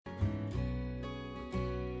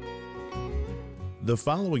The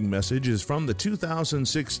following message is from the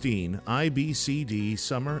 2016 IBCD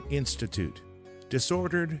Summer Institute,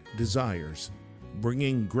 Disordered Desires,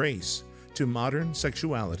 Bringing Grace to Modern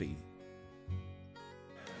Sexuality.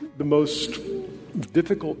 The most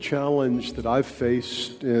difficult challenge that I've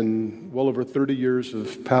faced in well over 30 years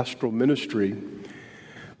of pastoral ministry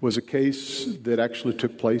was a case that actually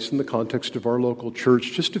took place in the context of our local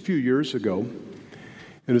church just a few years ago.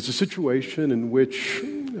 And it's a situation in which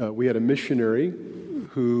we had a missionary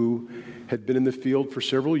who had been in the field for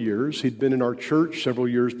several years. He'd been in our church several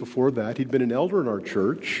years before that. He'd been an elder in our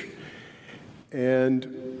church.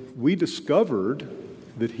 And we discovered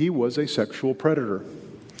that he was a sexual predator.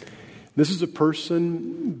 This is a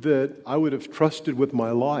person that I would have trusted with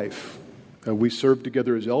my life. We served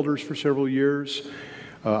together as elders for several years.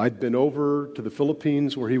 I'd been over to the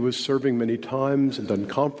Philippines where he was serving many times and done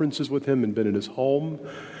conferences with him and been in his home.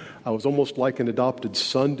 I was almost like an adopted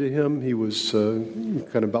son to him. He was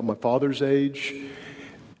kind of about my father's age.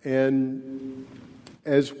 And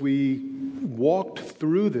as we walked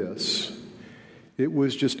through this, it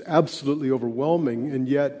was just absolutely overwhelming. And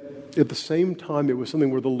yet, at the same time, it was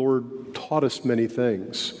something where the Lord taught us many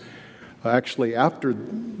things. Actually, after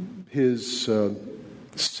his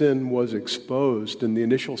sin was exposed, and the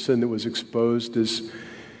initial sin that was exposed is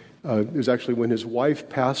actually when his wife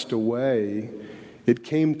passed away. It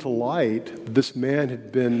came to light that this man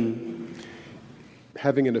had been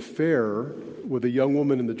having an affair with a young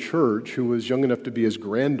woman in the church who was young enough to be his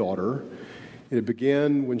granddaughter. It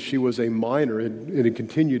began when she was a minor, and it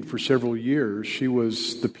continued for several years. She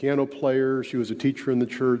was the piano player, she was a teacher in the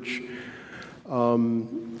church,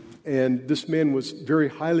 and this man was very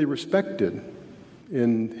highly respected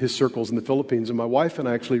in his circles in the Philippines. And my wife and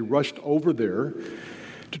I actually rushed over there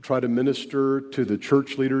to try to minister to the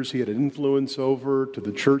church leaders he had an influence over, to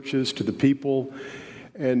the churches, to the people.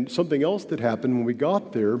 And something else that happened when we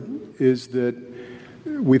got there is that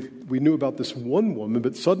we knew about this one woman,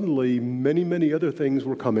 but suddenly many, many other things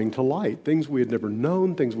were coming to light, things we had never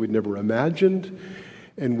known, things we'd never imagined.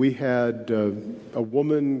 And we had a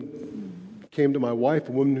woman came to my wife,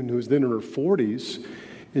 a woman who was then in her 40s,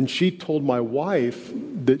 and she told my wife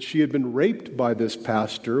that she had been raped by this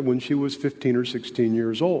pastor when she was 15 or 16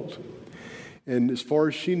 years old. And as far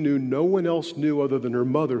as she knew, no one else knew other than her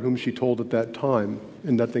mother, whom she told at that time,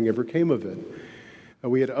 and nothing ever came of it.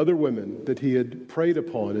 We had other women that he had preyed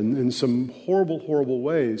upon in some horrible, horrible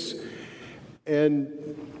ways.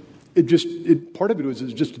 And part of it was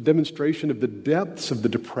just a demonstration of the depths of the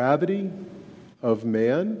depravity of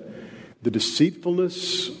man, the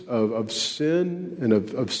deceitfulness of sin and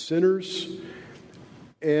of sinners.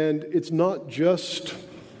 And it's not just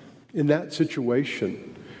in that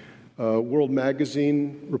situation. World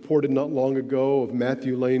Magazine reported not long ago of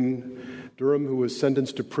Matthew Lane Durham, who was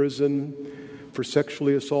sentenced to prison for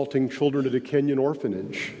sexually assaulting children at a Kenyan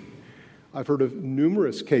orphanage. I've heard of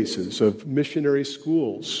numerous cases of missionary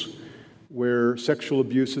schools where sexual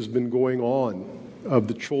abuse has been going on of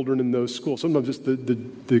the children in those schools. Sometimes it's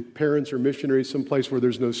the parents are missionaries someplace where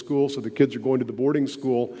there's no school, so the kids are going to the boarding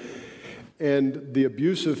school. And the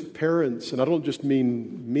abusive parents, and I don't just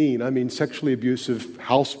mean, I mean sexually abusive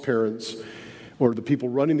house parents or the people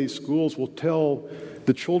running these schools will tell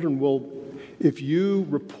the children, well, if you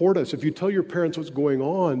report us, if you tell your parents what's going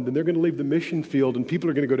on, then they're going to leave the mission field and people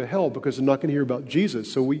are going to go to hell because they're not going to hear about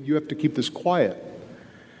Jesus. So you have to keep this quiet.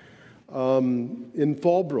 In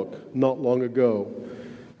Fallbrook, not long ago,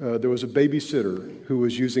 there was a babysitter who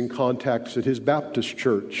was using contacts at his Baptist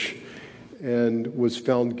church and was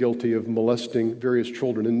found guilty of molesting various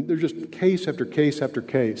children. And there's just case after case after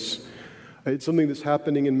case. It's something that's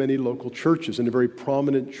happening in many local churches, in a very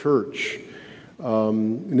prominent church.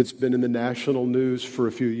 And it's been in the national news for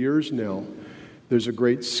a few years now. There's a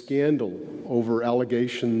great scandal over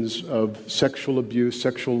allegations of sexual abuse,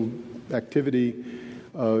 sexual activity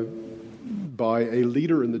by a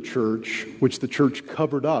leader in the church, which the church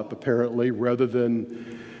covered up, apparently, rather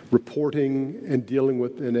than reporting and dealing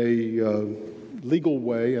with in a legal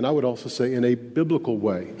way, and I would also say in a biblical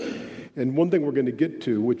way. And one thing we're going to get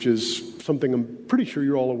to, which is something I'm pretty sure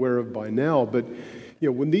you're all aware of by now, but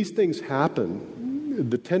when these things happen,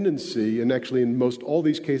 the tendency, and actually in most all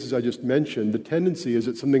these cases I just mentioned, the tendency is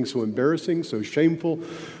that something so embarrassing, so shameful,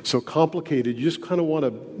 so complicated, you just kind of want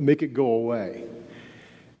to make it go away.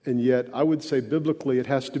 And yet, I would say biblically, it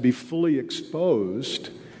has to be fully exposed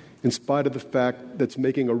in spite of the fact that it's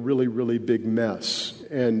making a really, really big mess.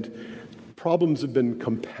 And problems have been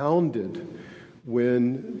compounded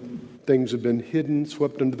when things have been hidden,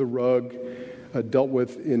 swept under the rug, dealt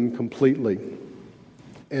with incompletely.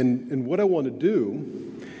 And what I want to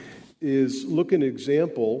do is look at an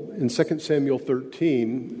example in 2 Samuel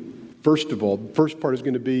 13. First of all, the first part is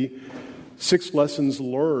going to be 6 lessons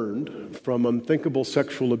learned from unthinkable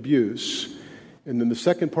sexual abuse. And then the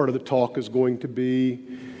second part of the talk is going to be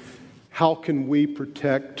how can we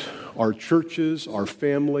protect our churches, our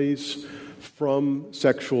families from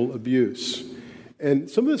sexual abuse. And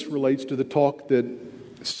some of this relates to the talk that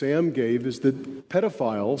Sam gave, is that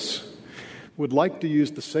pedophiles would like to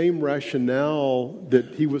use the same rationale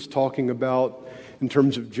that he was talking about in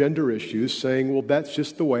terms of gender issues, saying, well, that's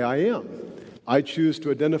just the way I am. I choose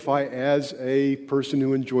to identify as a person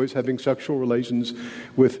who enjoys having sexual relations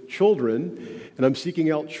with children, and I'm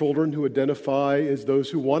seeking out children who identify as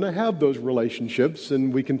those who want to have those relationships,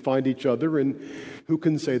 and we can find each other, and who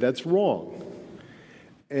can say that's wrong.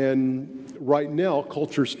 And right now,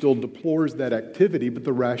 culture still deplores that activity, but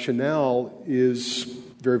the rationale is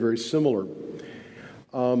very, very similar.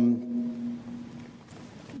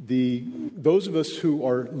 Those of us who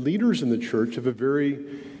are leaders in the church have a very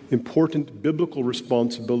important biblical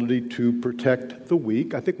responsibility to protect the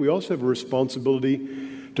weak. I think we also have a responsibility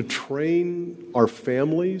to train our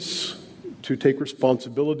families to take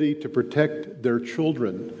responsibility to protect their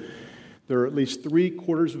children. There are at least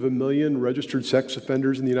 750,000 registered sex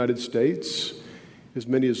offenders in the United States. As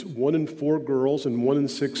many as 1 in 4 girls and 1 in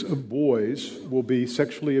 6 boys will be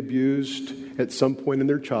sexually abused at some point in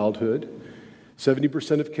their childhood.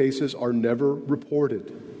 70% of cases are never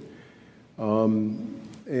reported. And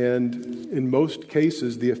in most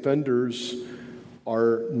cases, the offenders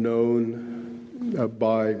are known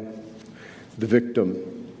by the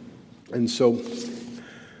victim. And so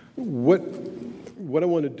what I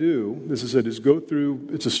want to do, as I said, is go through,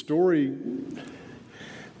 it's a story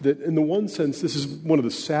that in the one sense, this is one of the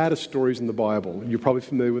saddest stories in the Bible. You're probably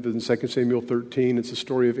familiar with it in 2 Samuel 13. It's the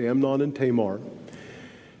story of Amnon and Tamar.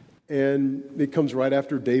 And it comes right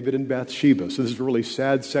after David and Bathsheba. So this is a really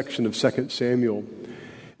sad section of 2 Samuel.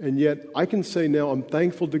 And yet, I can say now I'm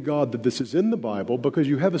thankful to God that this is in the Bible, because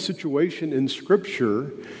you have a situation in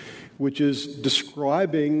Scripture which is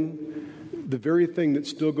describing the very thing that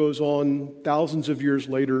still goes on thousands of years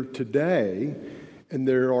later today. And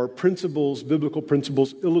there are principles, biblical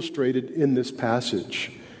principles, illustrated in this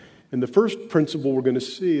passage. And the first principle we're going to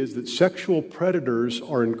see is that sexual predators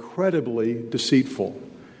are incredibly deceitful.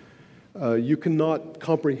 You cannot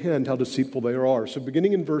comprehend how deceitful they are. So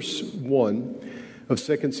beginning in verse 1 of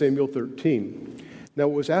 2 Samuel 13. Now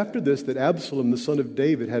it was after this that Absalom, the son of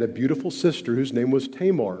David, had a beautiful sister whose name was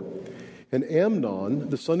Tamar. And Amnon,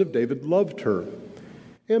 the son of David, loved her.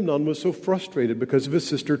 Amnon was so frustrated because of his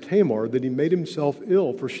sister Tamar that he made himself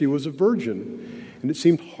ill, for she was a virgin, and it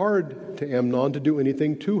seemed hard to Amnon to do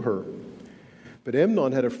anything to her. But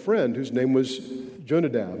Amnon had a friend whose name was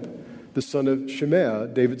Jonadab, the son of Shimea,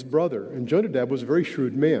 David's brother, and Jonadab was a very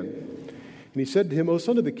shrewd man. And he said to him, O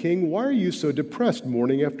son of the king, why are you so depressed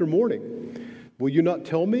morning after morning? Will you not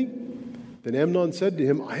tell me? Then Amnon said to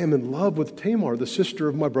him, I am in love with Tamar, the sister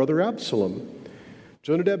of my brother Absalom.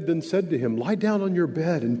 Jonadab then said to him, lie down on your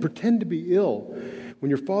bed and pretend to be ill. When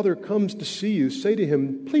your father comes to see you, say to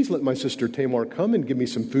him, please let my sister Tamar come and give me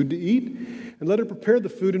some food to eat, and let her prepare the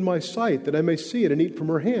food in my sight, that I may see it and eat from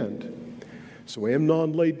her hand. So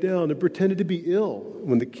Amnon laid down and pretended to be ill.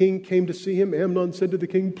 When the king came to see him, Amnon said to the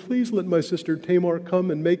king, please let my sister Tamar come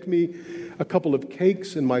and make me a couple of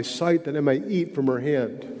cakes in my sight, that I may eat from her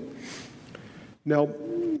hand. Now,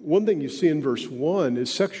 one thing you see in verse 1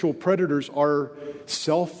 is sexual predators are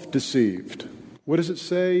self-deceived. What does it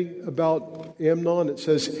say about Amnon? It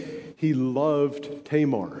says he loved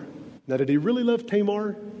Tamar. Now, did he really love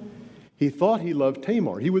Tamar? He thought he loved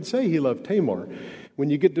Tamar. He would say he loved Tamar. When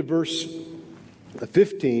you get to verse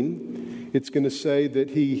 15, it's going to say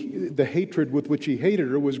that the hatred with which he hated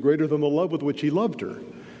her was greater than the love with which he loved her.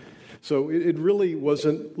 So it really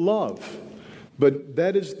wasn't love. But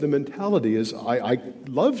that is the mentality, is I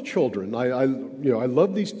love children. I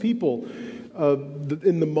love these people.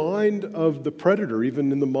 In the mind of the predator,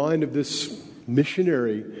 even in the mind of this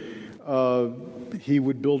missionary, he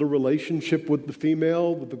would build a relationship with the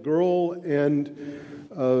female, with the girl, and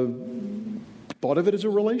thought of it as a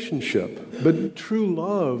relationship. But true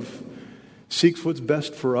love seeks what's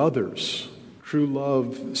best for others. True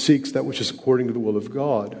love seeks that which is according to the will of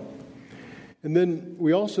God. And then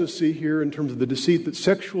we also see here, in terms of the deceit, that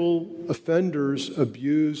sexual offenders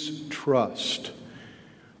abuse trust.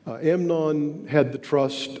 Amnon had the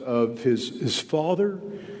trust of his father,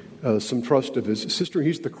 some trust of his sister.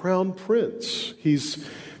 He's the crown prince. He's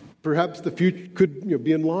perhaps the future, could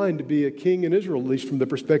be in line to be a king in Israel, at least from the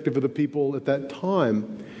perspective of the people at that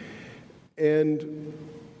time. And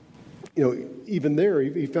even there,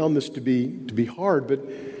 he found this to be hard. But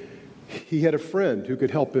he had a friend who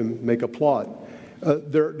could help him make a plot.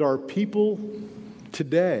 There are people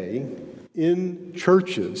today in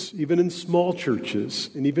churches, even in small churches,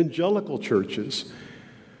 in evangelical churches,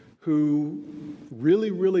 who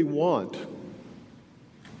really, really want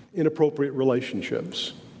inappropriate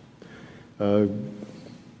relationships,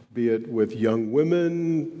 be it with young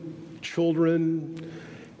women, children,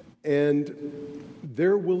 and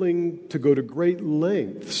they're willing to go to great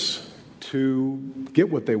lengths to get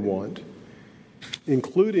what they want,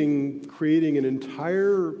 including creating an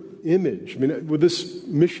entire image. I mean, with this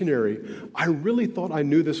missionary, I really thought I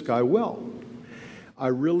knew this guy well. I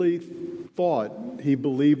really thought he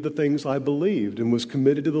believed the things I believed and was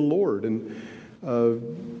committed to the Lord. And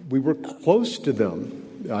we were close to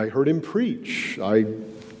them. I heard him preach. I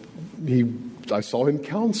saw him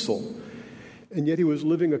counsel. And yet he was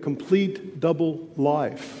living a complete double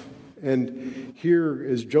life. And here,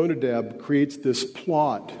 as Jonadab creates this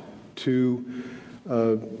plot to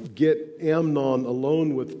get Amnon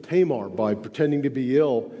alone with Tamar by pretending to be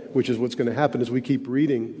ill, which is what's going to happen as we keep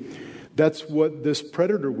reading, that's what this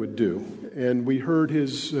predator would do. And we heard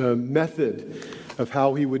his method of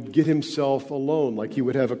how he would get himself alone. Like he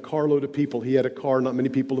would have a carload of people. He had a car. Not many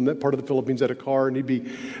people in that part of the Philippines had a car. And he'd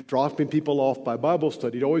be dropping people off by Bible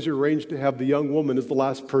study. He'd always arrange to have the young woman as the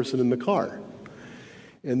last person in the car.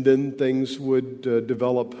 And then things would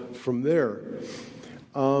develop from there.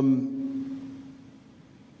 As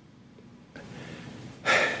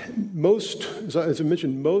I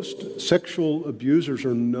mentioned, most sexual abusers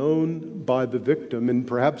are known by the victim and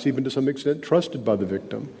perhaps even to some extent trusted by the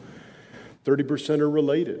victim. 30% are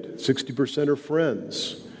related, 60% are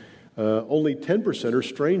friends, only 10% are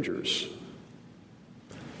strangers.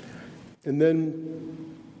 And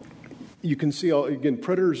then you can see, again,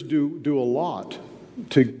 predators do a lot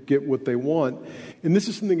to get what they want. And this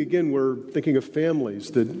is something, again, we're thinking of families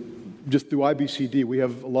that just through IBCD, we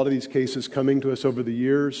have a lot of these cases coming to us over the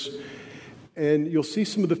years. And you'll see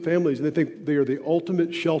some of the families, and they think they are the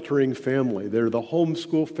ultimate sheltering family. They're the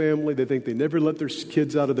homeschool family. They think they never let their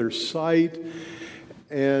kids out of their sight.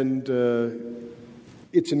 And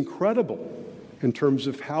it's incredible in terms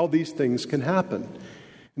of how these things can happen.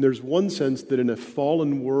 And there's one sense that in a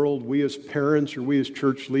fallen world, we as parents or we as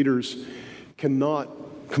church leaders cannot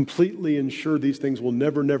completely ensure these things will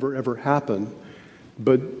never, never, ever happen.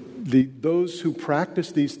 But those who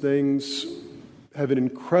practice these things have an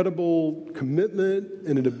incredible commitment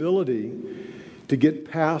and an ability to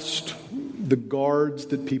get past the guards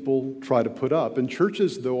that people try to put up. And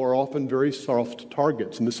churches, though, are often very soft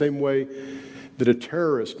targets. In the same way that a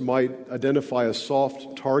terrorist might identify a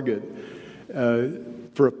soft target,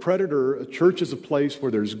 for a predator, a church is a place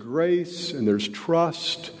where there's grace and there's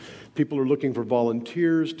trust. People are looking for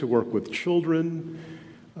volunteers to work with children.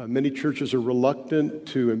 Many churches are reluctant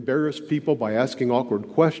to embarrass people by asking awkward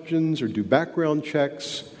questions or do background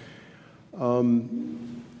checks.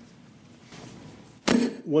 One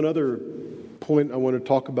other point I want to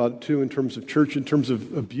talk about, too, in terms of church, in terms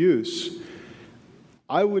of abuse,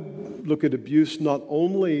 I would look at abuse not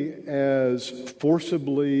only as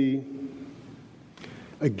forcibly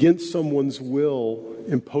against someone's will,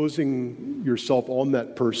 imposing yourself on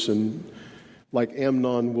that person, like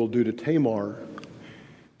Amnon will do to Tamar,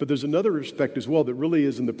 but there's another respect as well that really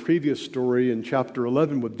is in the previous story in chapter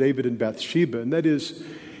 11 with David and Bathsheba, and that is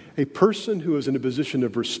a person who is in a position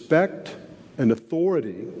of respect and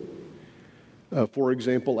authority. For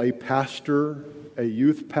example, a pastor, a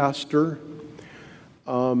youth pastor.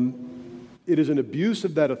 It is an abuse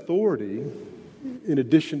of that authority, in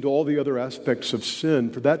addition to all the other aspects of sin,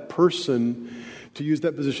 for that person to use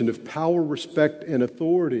that position of power, respect, and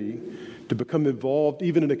authority to become involved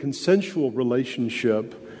even in a consensual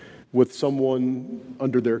relationship with someone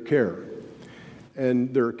under their care.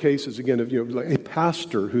 And there are cases, again, of like a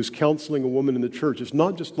pastor who's counseling a woman in the church. It's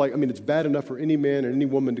not just like, it's bad enough for any man and any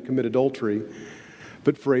woman to commit adultery,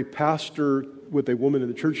 but for a pastor with a woman in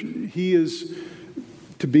the church, he is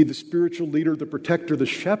to be the spiritual leader, the protector, the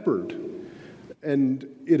shepherd. And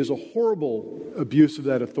it is a horrible abuse of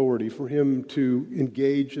that authority for him to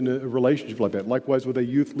engage in a relationship like that. Likewise with a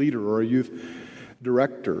youth leader or a youth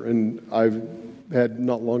director. And I've had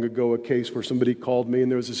not long ago a case where somebody called me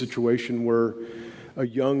and there was a situation where a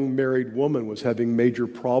young married woman was having major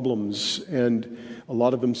problems, and a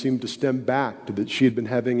lot of them seemed to stem back to that she had been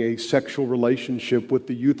having a sexual relationship with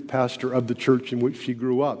the youth pastor of the church in which she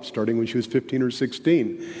grew up, starting when she was 15 or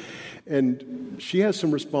 16. And she has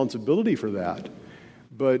some responsibility for that,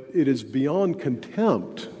 but it is beyond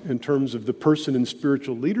contempt in terms of the person in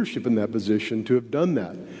spiritual leadership in that position to have done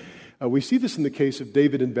that. We see this in the case of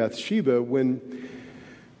David and Bathsheba when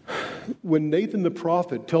when Nathan the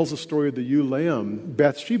prophet tells the story of the ewe lamb,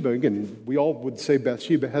 Bathsheba, again, we all would say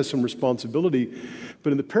Bathsheba has some responsibility,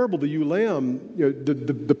 but in the parable of the ewe lamb,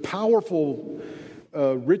 the powerful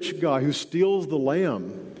rich guy who steals the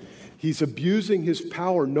lamb, he's abusing his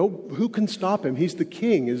power. Who can stop him? He's the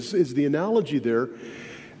king, is the analogy there.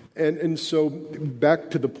 And so back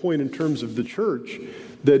to the point in terms of the church,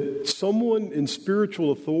 that someone in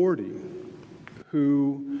spiritual authority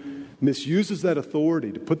who misuses that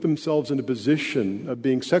authority to put themselves in a position of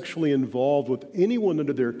being sexually involved with anyone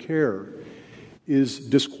under their care is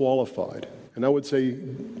disqualified. And I would say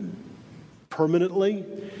permanently.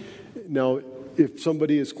 Now, if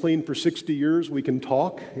somebody is clean for 60 years, we can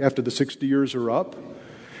talk after the 60 years are up.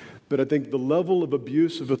 But I think the level of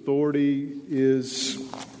abuse of authority is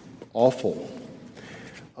awful.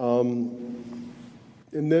 And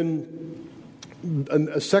then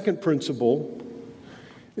a second principle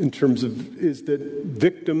in terms of is that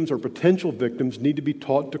victims or potential victims need to be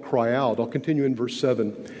taught to cry out. I'll continue in verse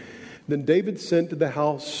 7. Then David sent to the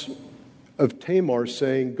house of Tamar,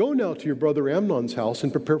 saying, "Go now to your brother Amnon's house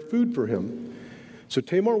and prepare food for him." So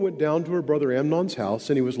Tamar went down to her brother Amnon's house,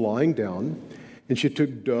 and he was lying down. And she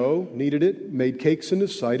took dough, kneaded it, made cakes in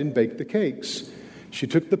his sight, and baked the cakes. She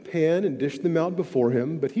took the pan and dished them out before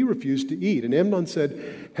him, but he refused to eat. And Amnon said,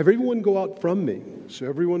 "Have everyone go out from me." So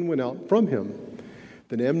everyone went out from him.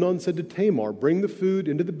 Then Amnon said to Tamar, "Bring the food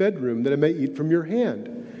into the bedroom that I may eat from your hand."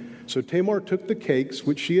 So Tamar took the cakes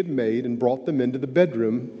which she had made and brought them into the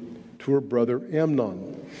bedroom to her brother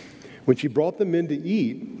Amnon. When she brought them in to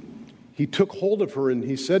eat, he took hold of her and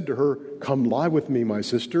he said to her, "Come lie with me, my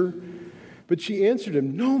sister." But she answered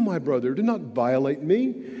him, "No, my brother, do not violate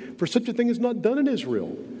me, for such a thing is not done in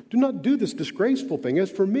Israel. Do not do this disgraceful thing.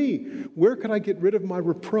 As for me, where could I get rid of my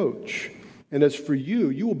reproach? And as for you,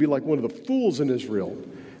 you will be like one of the fools in Israel.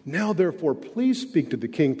 Now, therefore, please speak to the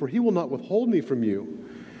king, for he will not withhold me from you."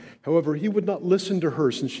 However, he would not listen to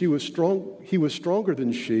her, since he was stronger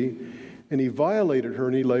than she, and he violated her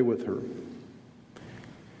and he lay with her.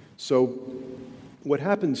 So what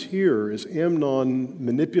happens here is Amnon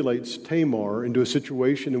manipulates Tamar into a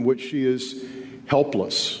situation in which she is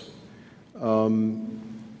helpless.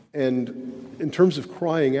 And in terms of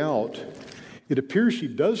crying out, it appears she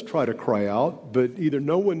does try to cry out, but either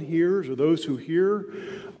no one hears or those who hear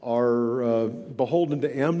are beholden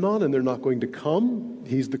to Amnon and they're not going to come.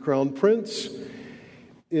 He's the crown prince.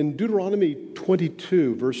 In Deuteronomy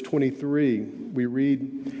 22, verse 23, we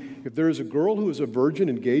read, "If there is a girl who is a virgin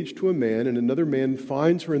engaged to a man and another man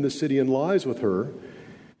finds her in the city and lies with her,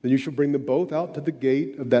 then you shall bring them both out to the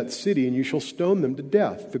gate of that city and you shall stone them to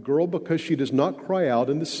death. The girl because she does not cry out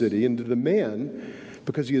in the city, and to the man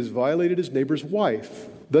because he has violated his neighbor's wife.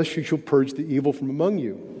 Thus you shall purge the evil from among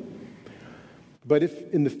you. But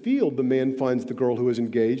if in the field the man finds the girl who is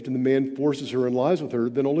engaged and the man forces her and lies with her,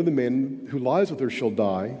 then only the man who lies with her shall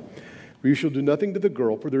die. For you shall do nothing to the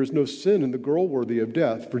girl, for there is no sin in the girl worthy of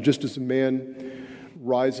death. For just as a man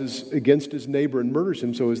rises against his neighbor and murders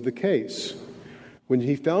him, so is the case. When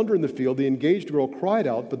he found her in the field, the engaged girl cried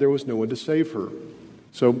out, but there was no one to save her."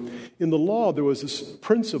 So in the law, there was this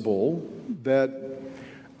principle that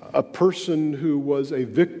a person who was a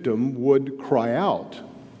victim would cry out,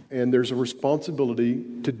 and there's a responsibility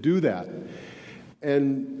to do that.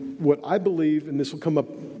 And what I believe, and this will come up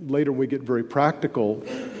later when we get very practical,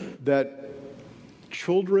 that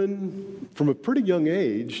children from a pretty young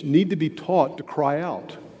age need to be taught to cry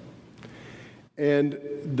out. And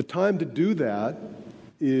the time to do that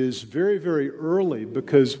is very, very early,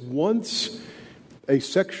 because once a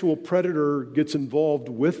sexual predator gets involved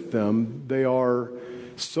with them, they are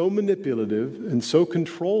so manipulative and so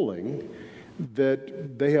controlling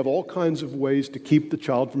that they have all kinds of ways to keep the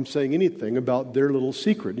child from saying anything about their little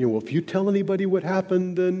secret. Well, if you tell anybody what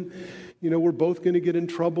happened, then, we're both going to get in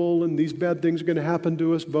trouble and these bad things are going to happen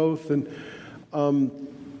to us both. And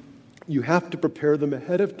you have to prepare them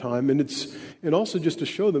ahead of time, and also just to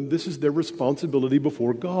show them this is their responsibility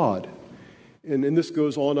before God. And this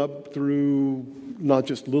goes on up through not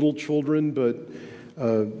just little children, but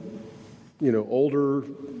older,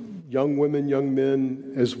 young women, young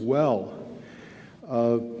men as well.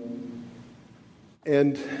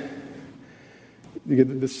 And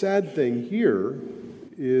the sad thing here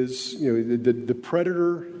is, the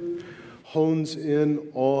predator hones in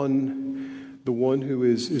on the one who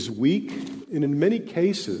is weak. And in many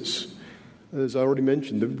cases, as I already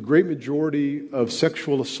mentioned, the great majority of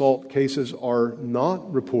sexual assault cases are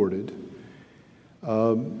not reported.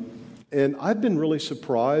 And I've been really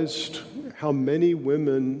surprised how many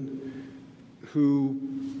women who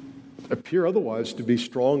appear otherwise to be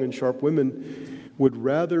strong and sharp women, would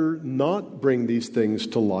rather not bring these things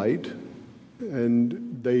to light.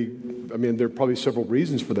 And there are probably several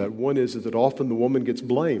reasons for that. One is that often the woman gets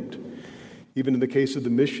blamed. Even in the case of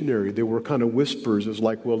the missionary, there were kind of whispers as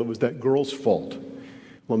like, well, it was that girl's fault.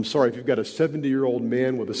 Well, I'm sorry, if you've got a 70-year-old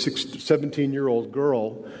man with a 17-year-old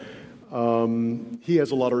girl, he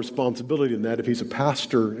has a lot of responsibility in that if he's a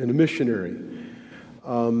pastor and a missionary.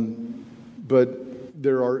 But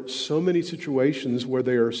there are so many situations where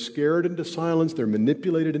they are scared into silence, they're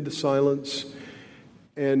manipulated into silence,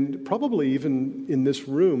 and probably even in this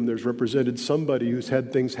room there's represented somebody who's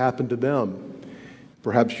had things happen to them.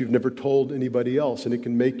 Perhaps you've never told anybody else, and it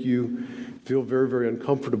can make you feel very, very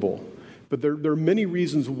uncomfortable. But there are many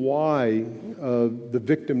reasons why the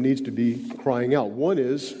victim needs to be crying out. One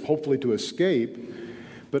is hopefully to escape,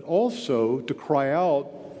 but also to cry out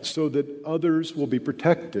so that others will be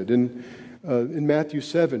protected. And in Matthew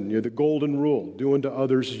 7, the golden rule, do unto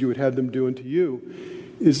others as you would have them do unto you,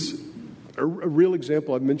 is a real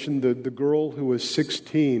example. I mentioned the girl who was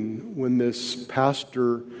 16 when this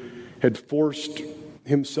pastor had forced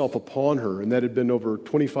himself upon her, and that had been over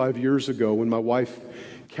 25 years ago when my wife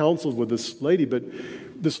counseled with this lady. But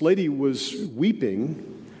this lady was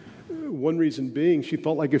weeping. One reason being she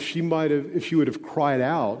felt like if she would have cried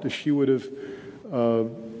out, if she would have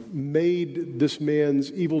made this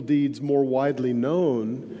man's evil deeds more widely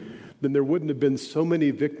known, then there wouldn't have been so many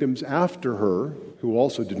victims after her who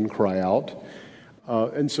also didn't cry out.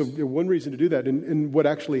 And so one reason to do that, and what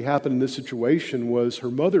actually happened in this situation was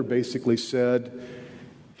her mother basically said,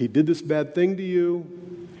 he did this bad thing to you.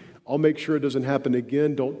 I'll make sure it doesn't happen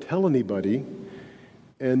again. Don't tell anybody.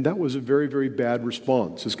 And that was a very, very bad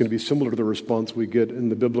response. It's going to be similar to the response we get in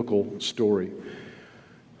the biblical story.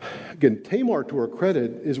 Again, Tamar, to her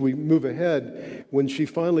credit, as we move ahead, when she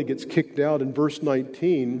finally gets kicked out in verse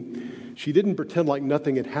 19, she didn't pretend like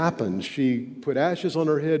nothing had happened. She put ashes on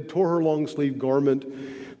her head, tore her long-sleeved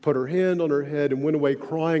garment, put her hand on her head, and went away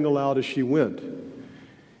crying aloud as she went.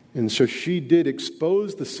 And so she did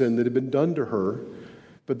expose the sin that had been done to her.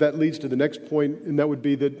 But that leads to the next point, and that would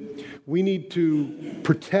be that we need to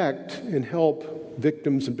protect and help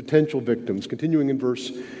victims and potential victims. Continuing in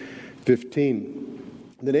verse 15.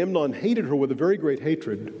 Then Amnon hated her with a very great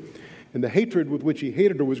hatred, and the hatred with which he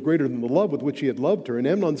hated her was greater than the love with which he had loved her. And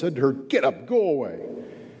Amnon said to her, "Get up, go away."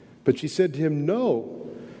 But she said to him, "No,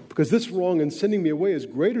 because this wrong in sending me away is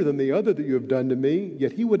greater than the other that you have done to me."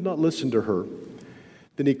 Yet he would not listen to her.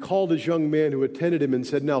 Then he called his young man who attended him and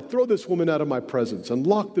said, "Now throw this woman out of my presence and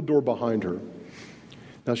lock the door behind her."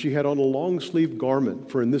 Now she had on a long-sleeved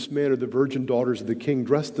garment, for in this manner the virgin daughters of the king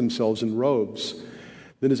dressed themselves in robes.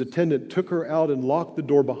 Then his attendant took her out and locked the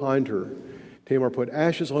door behind her. Tamar put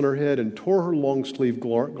ashes on her head and tore her long-sleeved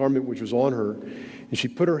garment which was on her. And she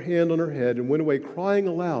put her hand on her head and went away crying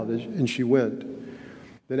aloud, and she went.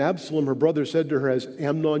 Then Absalom, her brother, said to her, "Has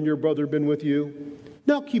Amnon your brother been with you?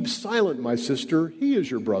 Now keep silent, my sister. He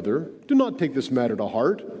is your brother. Do not take this matter to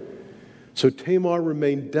heart." So Tamar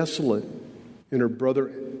remained desolate in her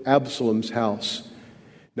brother Absalom's house.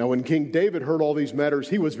 Now when King David heard all these matters,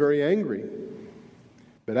 he was very angry.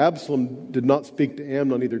 But Absalom did not speak to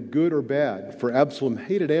Amnon either good or bad, for Absalom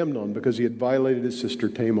hated Amnon because he had violated his sister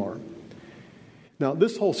Tamar. Now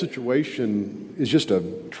this whole situation is just a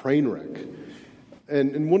train wreck.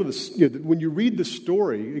 And one of the, when you read the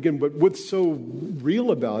story, again, what's so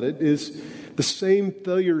real about it is the same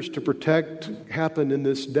failures to protect happen in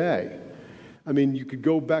this day. I mean, you could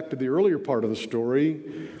go back to the earlier part of the story.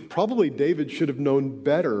 Probably David should have known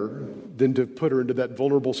better than to put her into that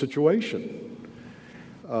vulnerable situation.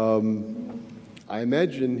 I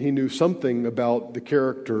imagine he knew something about the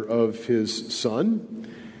character of his son.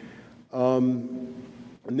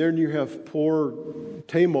 And then you have poor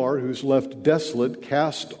Tamar, who's left desolate,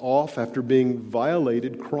 cast off after being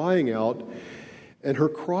violated, crying out. And her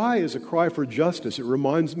cry is a cry for justice. It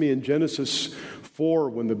reminds me in Genesis 4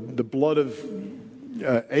 when the blood of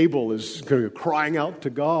Abel is crying out to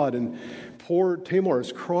God. And poor Tamar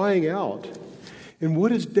is crying out. And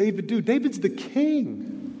what does David do? David's the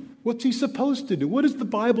king. What's he supposed to do? What does the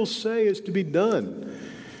Bible say is to be done?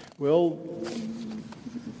 Well,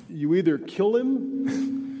 you either kill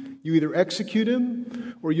him, you either execute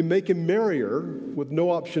him, or you make him marry her with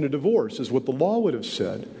no option of divorce, is what the law would have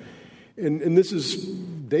said. And this is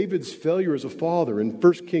David's failure as a father. In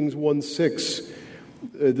 1 Kings 1:6,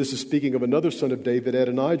 this is speaking of another son of David,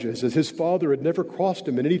 Adonijah. It says, his father had never crossed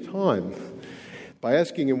him at any time by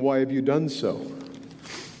asking him, "Why have you done so?"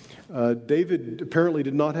 David apparently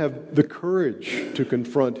did not have the courage to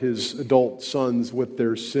confront his adult sons with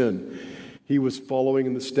their sin. He was following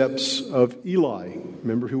in the steps of Eli,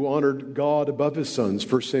 remember, who honored God above his sons,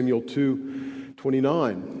 1 Samuel 2:12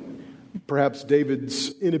 29. Perhaps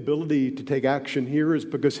David's inability to take action here is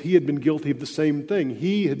because he had been guilty of the same thing.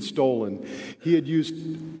 He had stolen. He had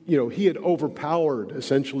he had overpowered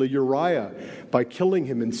essentially Uriah by killing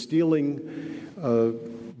him and stealing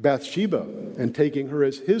Bathsheba and taking her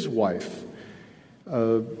as his wife.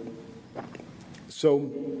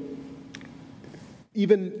 So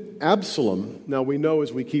even Absalom, now we know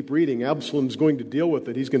as we keep reading, Absalom's going to deal with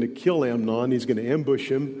it. He's going to kill Amnon. He's going to ambush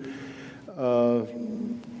him.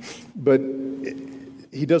 But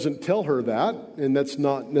he doesn't tell her that, and that's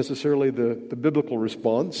not necessarily the biblical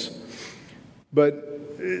response. But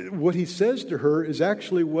what he says to her is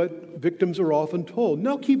actually what victims are often told.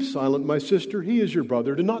 Now keep silent, my sister. He is your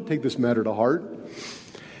brother. Do not take this matter to heart.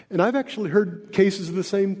 And I've actually heard cases of the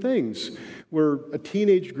same things, where a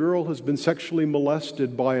teenage girl has been sexually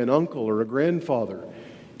molested by an uncle or a grandfather.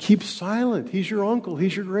 Keep silent. He's your uncle.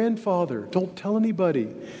 He's your grandfather. Don't tell anybody.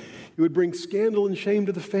 It would bring scandal and shame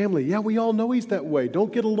to the family. Yeah, we all know he's that way.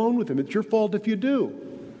 Don't get alone with him. It's your fault if you do.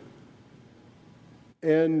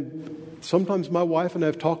 And sometimes my wife and I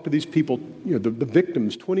have talked to these people, the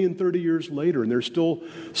victims, 20 and 30 years later, and they're still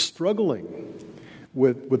struggling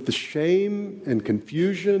with the shame and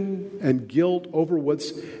confusion and guilt over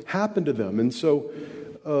what's happened to them. And so,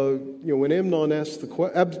 when Absalom asked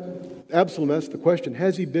the question,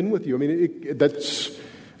 has he been with you? I mean, that's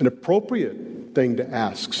an appropriate thing to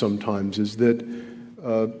ask sometimes, is that,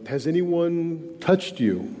 has anyone touched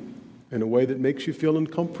you in a way that makes you feel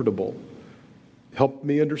uncomfortable? Help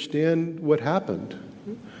me understand what happened.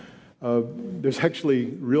 There's actually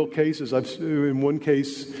real cases. In one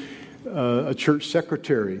case, a church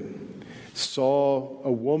secretary saw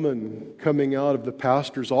a woman coming out of the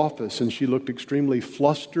pastor's office, and she looked extremely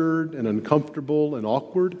flustered and uncomfortable and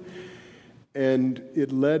awkward. And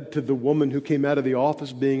it led to the woman who came out of the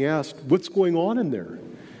office being asked, "What's going on in there?"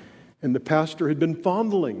 And the pastor had been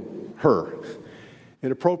fondling her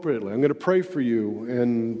inappropriately. "I'm going to pray for you."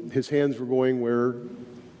 And his hands were going where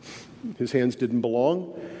his hands didn't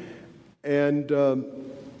belong. And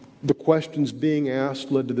the questions being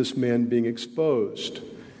asked led to this man being exposed.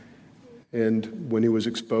 And when he was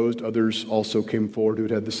exposed, others also came forward who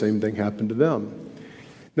had had the same thing happen to them.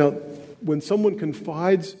 Now, when someone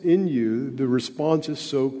confides in you, the response is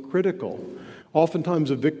so critical.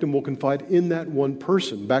 Oftentimes a victim will confide in that one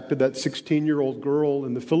person. Back to that 16-year-old girl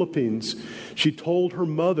in the Philippines, she told her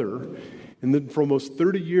mother, and then for almost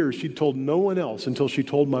 30 years she'd told no one else until she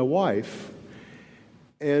told my wife.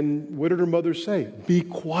 And what did her mother say? Be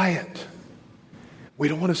quiet. We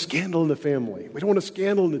don't want a scandal in the family. We don't want a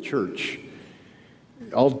scandal in the church.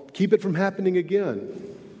 I'll keep it from happening again.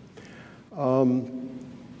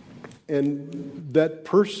 And that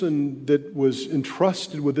person that was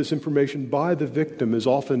entrusted with this information by the victim is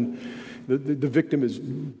often, the victim is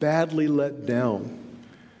badly let down.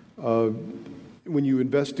 When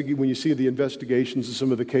you see the investigations of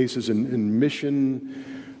some of the cases in mission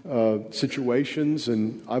situations,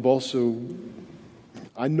 and I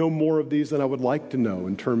know more of these than I would like to know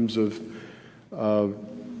in terms of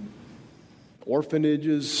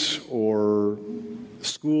orphanages or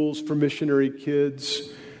schools for missionary kids.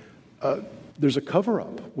 There's a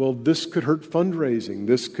cover-up. Well, this could hurt fundraising.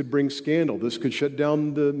 This could bring scandal. This could shut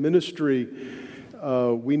down the ministry.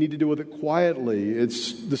 We need to deal with it quietly.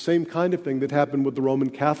 It's the same kind of thing that happened with the Roman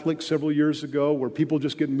Catholics several years ago, where people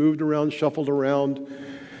just get moved around, shuffled around,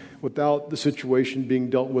 without the situation being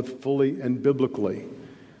dealt with fully and biblically.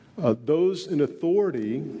 Those in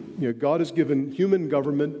authority, God has given human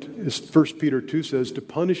government, as 1 Peter 2 says, to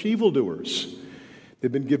punish evildoers.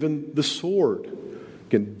 They've been given the sword.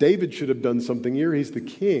 Again, David should have done something here. He's the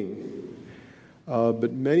king.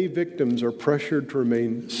 But many victims are pressured to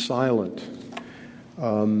remain silent.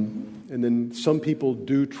 And then some people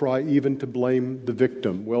do try even to blame the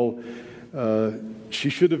victim. Well, she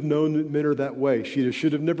should have known that men are that way. She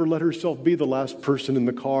should have never let herself be the last person in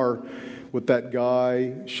the car with that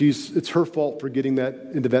guy. It's her fault for getting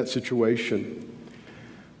into that situation.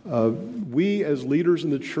 We as leaders in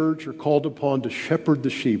the church are called upon to shepherd the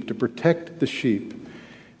sheep, to protect the sheep.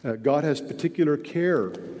 God has particular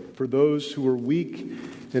care for those who are weak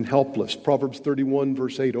and helpless. Proverbs 31,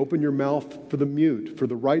 verse 8, open your mouth for the mute, for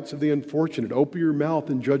the rights of the unfortunate. Open your mouth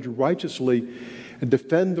and judge righteously and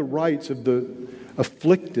defend the rights of the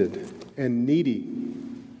afflicted and needy.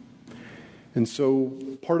 And so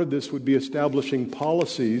part of this would be establishing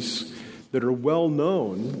policies that are well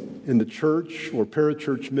known in the church or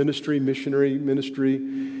parachurch ministry, missionary ministry,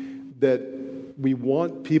 that we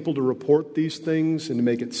want people to report these things and to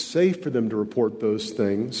make it safe for them to report those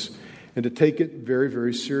things and to take it very,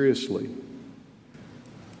 very seriously.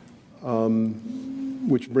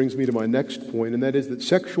 which brings me to my next point, and that is that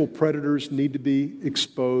sexual predators need to be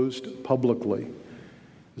exposed publicly.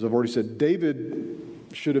 As I've already said, David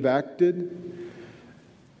should have acted.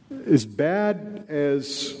 As bad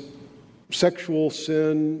as sexual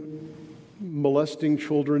sin, molesting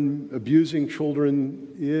children, abusing children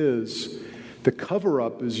is, the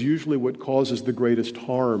cover-up is usually what causes the greatest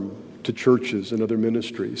harm to churches and other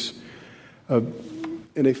ministries.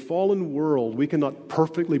 In a fallen world, we cannot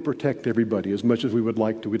perfectly protect everybody as much as we would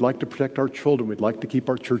like to. We'd like to protect our children. We'd like to keep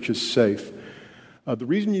our churches safe. The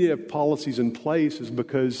reason you have policies in place is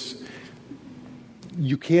because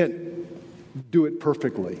you can't do it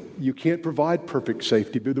perfectly. You can't provide perfect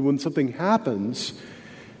safety, but when something happens,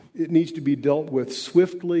 it needs to be dealt with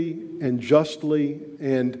swiftly and justly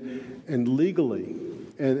and legally.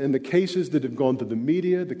 And the cases that have gone to the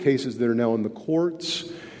media, the cases that are now in the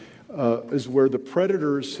courts, is where the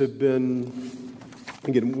predators have been,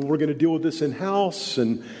 again, we're going to deal with this in-house,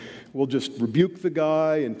 and we'll just rebuke the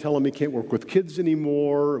guy and tell him he can't work with kids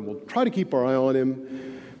anymore, and we'll try to keep our eye on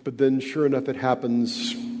him. But then, sure enough, it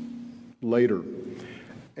happens later.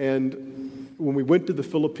 And when we went to the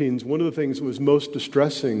Philippines, one of the things that was most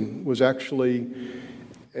distressing was actually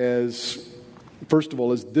first of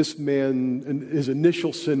all, as this man, and his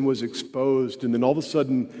initial sin was exposed, and then all of a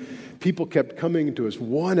sudden, people kept coming to us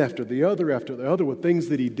one after the other with things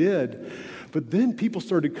that he did. But then people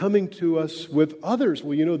started coming to us with others.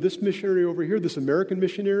 Well, you know, this missionary over here, this American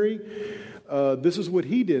missionary, this is what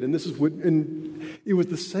he did, and this is what, and it was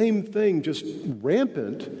the same thing, just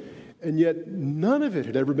rampant, and yet none of it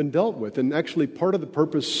had ever been dealt with. And actually, part of the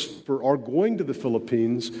purpose for our going to the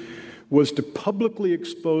Philippines was to publicly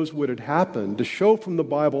expose what had happened, to show from the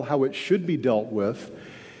Bible how it should be dealt with,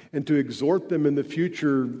 and to exhort them in the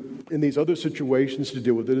future in these other situations to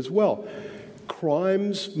deal with it as well.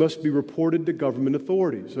 Crimes must be reported to government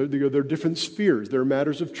authorities. There are different spheres. There are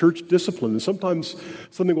matters of church discipline. And sometimes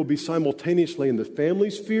something will be simultaneously in the family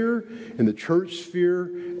sphere, in the church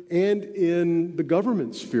sphere, and in the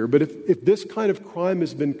government sphere. But if this kind of crime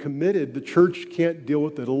has been committed, the church can't deal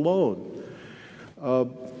with it alone.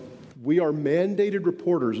 We are mandated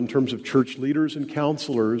reporters in terms of church leaders and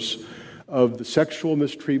counselors of the sexual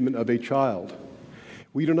mistreatment of a child.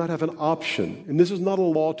 We do not have an option. And this is not a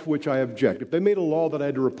law to which I object. If they made a law that I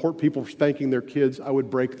had to report people for spanking their kids, I would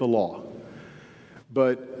break the law.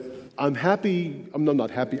 But I'm not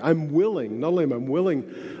happy. I'm willing. Not only am I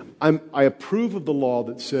willing, I approve of the law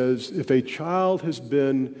that says if a child has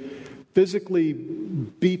been physically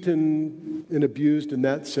beaten and abused in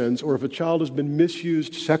that sense, or if a child has been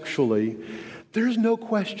misused sexually, there's no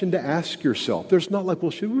question to ask yourself. There's not like,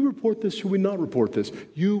 well, should we report this? Should we not report this?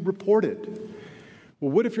 You report it.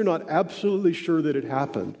 Well, what if you're not absolutely sure that it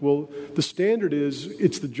happened? Well, the standard is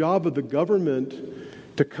it's the job of the government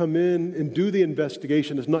to come in and do the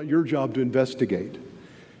investigation. It's not your job to investigate.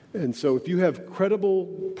 And so if you have credible,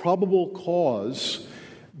 probable cause,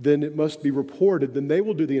 then it must be reported. Then they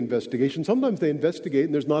will do the investigation. Sometimes they investigate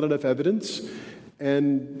and there's not enough evidence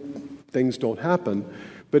and things don't happen.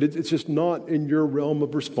 But it's just not in your realm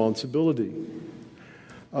of responsibility.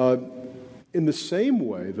 In the same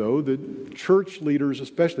way, though, that church leaders,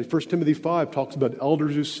 especially, 1 Timothy 5 talks about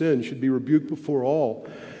elders who sin should be rebuked before all,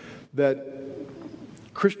 that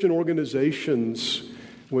Christian organizations,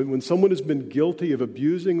 when someone has been guilty of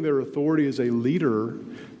abusing their authority as a leader,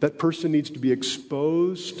 that person needs to be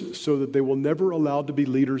exposed so that they will never allowed to be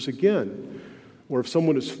leaders again. Or if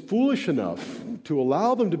someone is foolish enough to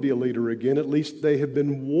allow them to be a leader again, at least they have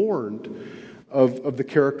been warned of the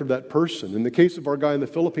character of that person. In the case of our guy in the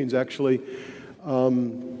Philippines, actually,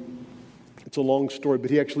 it's a long story, but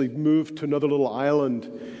he actually moved to another little island,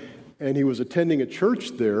 and he was attending a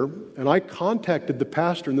church there, and I contacted the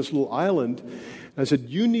pastor in this little island, and I said,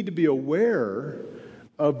 you need to be aware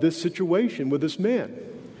of this situation with this man.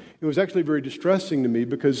 It was actually very distressing to me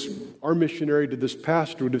because our missionary to this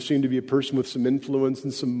pastor would have seemed to be a person with some influence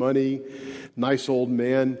and some money, nice old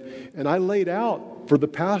man. And I laid out for the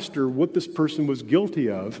pastor what this person was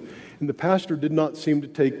guilty of, and the pastor did not seem to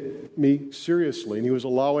take me seriously. And he was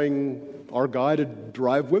allowing our guy to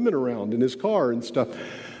drive women around in his car and stuff.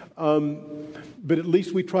 But at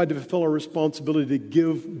least we tried to fulfill our responsibility to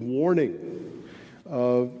give warning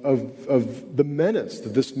of the menace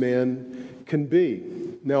that this man can be.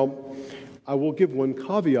 Now, I will give one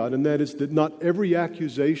caveat, and that is that not every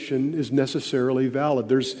accusation is necessarily valid.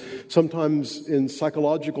 There's sometimes in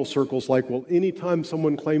psychological circles like, well, anytime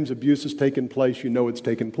someone claims abuse has taken place, you know it's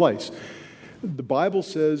taken place. The Bible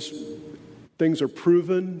says things are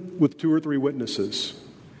proven with 2 or 3 witnesses.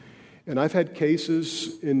 And I've had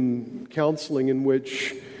cases in counseling in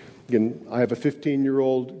which, again, I have a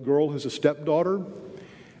 15-year-old girl who's a stepdaughter,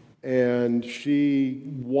 And she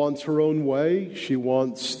wants her own way. She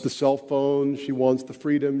wants the cell phone. She wants the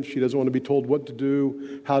freedom. She doesn't want to be told what to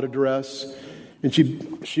do, how to dress. And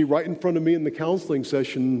she right in front of me in the counseling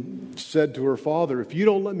session said to her father, if you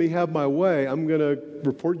don't let me have my way, I'm going to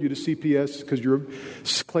report you to CPS because you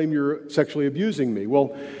claim you're sexually abusing me.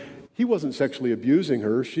 Well, he wasn't sexually abusing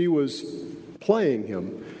her. She was playing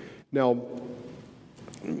him. Now,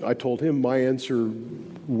 I told him my answer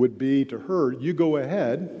would be to her, you go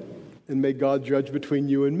ahead and may God judge between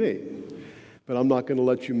you and me. But I'm not going to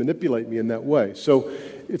let you manipulate me in that way. So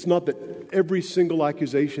it's not that every single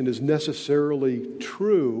accusation is necessarily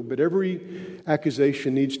true, but every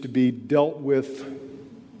accusation needs to be dealt with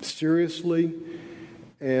seriously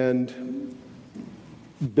and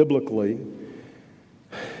biblically.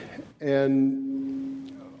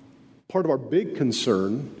 And part of our big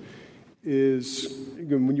concern is,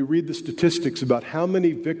 when you read the statistics about how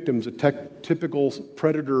many victims a typical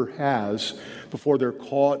predator has before they're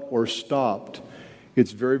caught or stopped,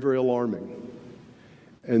 it's very, very alarming.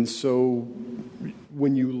 And so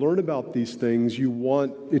when you learn about these things, you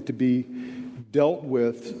want it to be dealt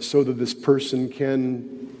with so that this person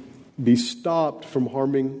can be stopped from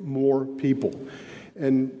harming more people.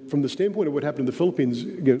 And from the standpoint of what happened in the Philippines,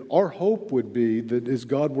 again, our hope would be that as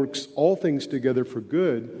God works all things together for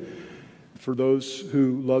good, for those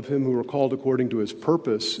who love Him, who are called according to His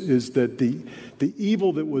purpose, is that the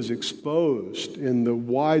evil that was exposed in the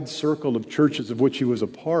wide circle of churches of which he was a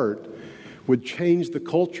part would change the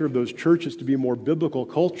culture of those churches to be a more biblical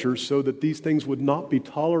culture so that these things would not be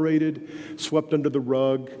tolerated, swept under the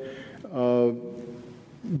rug,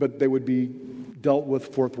 but they would be dealt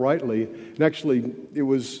with forthrightly. And actually, it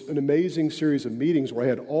was an amazing series of meetings where I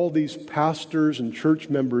had all these pastors and church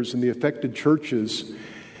members in the affected churches.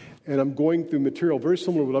 And I'm going through material very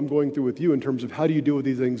similar to what I'm going through with you in terms of how do you deal with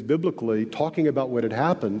these things biblically, talking about what had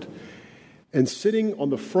happened. And sitting on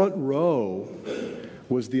the front row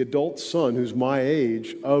was the adult son, who's my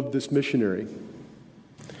age, of this missionary.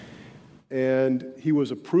 And he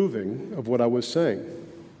was approving of what I was saying.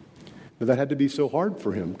 Now, that had to be so hard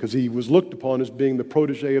for him because he was looked upon as being the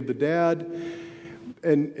protege of the dad.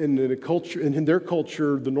 And in a culture, and in their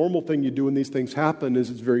culture, the normal thing you do when these things happen is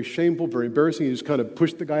it's very shameful, very embarrassing. You just kind of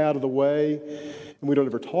push the guy out of the way, and we don't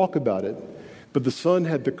ever talk about it. But the son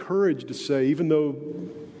had the courage to say, even though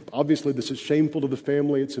obviously this is shameful to the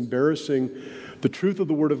family, it's embarrassing, the truth of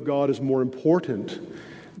the Word of God is more important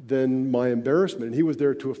than my embarrassment. And he was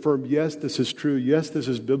there to affirm, yes, this is true, yes, this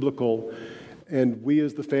is biblical, and we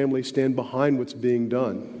as the family stand behind what's being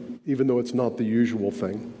done, even though it's not the usual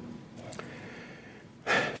thing.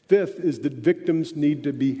 Fifth is that victims need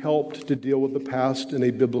to be helped to deal with the past in a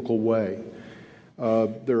biblical way.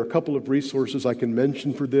 There are a couple of resources I can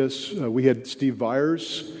mention for this. We had Steve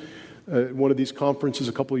Viers at one of these conferences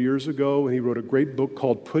a couple of years ago, and he wrote a great book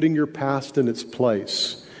called Putting Your Past in Its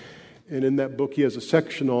Place. And in that book, he has a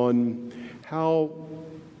section on how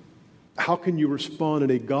can you respond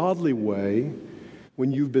in a godly way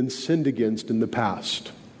when you've been sinned against in the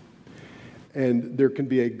past. And there can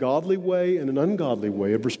be a godly way and an ungodly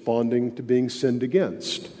way of responding to being sinned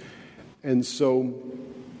against. And so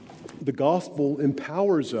the gospel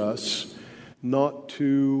empowers us not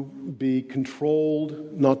to be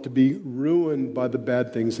controlled, not to be ruined by the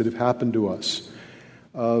bad things that have happened to us.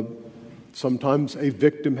 Sometimes a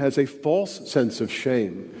victim has a false sense of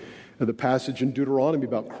shame. The passage in Deuteronomy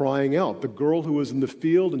about crying out. The girl who was in the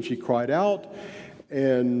field and she cried out,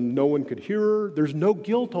 and no one could hear her. There's no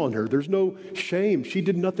guilt on her. There's no shame. She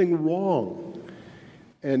did nothing wrong.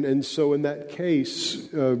 And so in that case,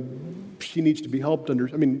 she needs to be helped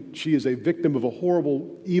she is a victim of a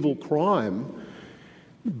horrible, evil crime,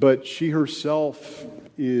 but she herself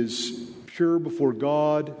is pure before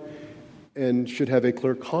God and should have a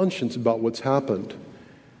clear conscience about what's happened.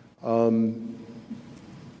 One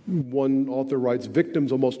author writes,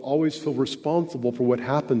 victims almost always feel responsible for what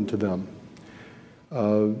happened to them.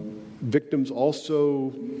 Victims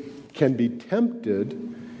also can be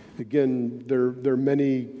tempted. Again, there are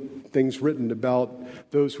many things written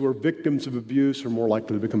about those who are victims of abuse are more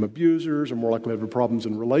likely to become abusers, are more likely to have problems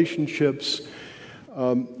in relationships.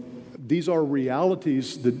 These are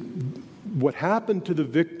realities that what happened to the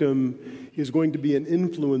victim is going to be an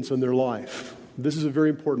influence on their life. This is a very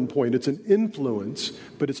important point. It's an influence,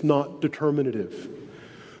 but it's not determinative.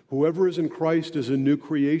 Whoever is in Christ is a new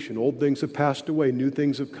creation. Old things have passed away, new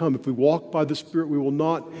things have come. If we walk by the Spirit, we will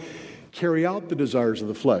not carry out the desires of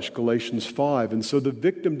the flesh, Galatians 5. And so the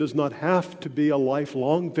victim does not have to be a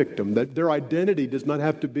lifelong victim. That their identity does not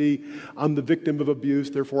have to be, I'm the victim of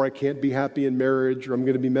abuse, therefore I can't be happy in marriage, or I'm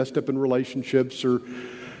going to be messed up in relationships, or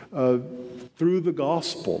through the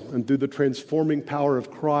gospel and through the transforming power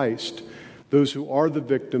of Christ, those who are the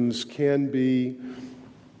victims can be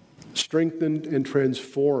strengthened and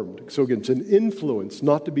transformed. So again, it's an influence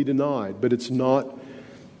not to be denied, but it's not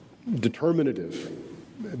determinative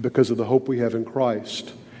because of the hope we have in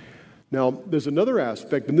Christ. Now, there's another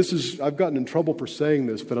aspect, and I've gotten in trouble for saying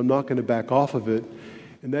this, but I'm not going to back off of it,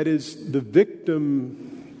 and that is the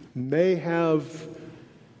victim may have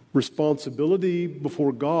responsibility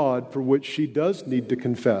before God for which she does need to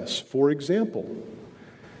confess. For example,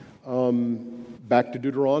 back to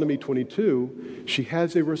Deuteronomy 22, she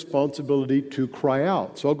has a responsibility to cry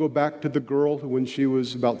out. So I'll go back to the girl who, when she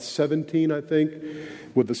was about 17, I think,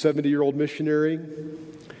 with the 70-year-old missionary,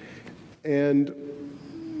 and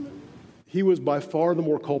he was by far the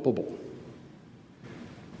more culpable.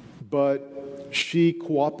 But she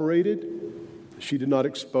cooperated. She did not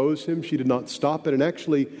expose him. She did not stop it. And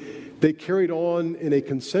actually, they carried on in a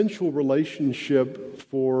consensual relationship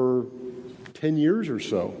for 10 years or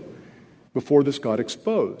so before this got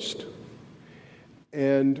exposed.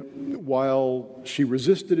 And while she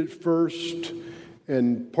resisted at first,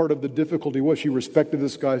 and part of the difficulty was she respected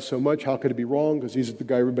this guy so much, how could it be wrong? Because he's the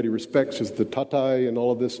guy everybody respects, is the tatai and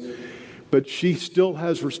all of this. But she still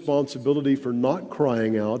has responsibility for not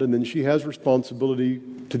crying out, and then she has responsibility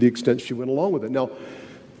to the extent she went along with it. Now,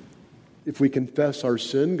 if we confess our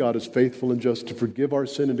sin, God is faithful and just to forgive our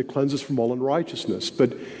sin and to cleanse us from all unrighteousness.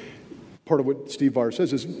 But part of what Steve Varr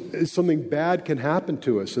says is something bad can happen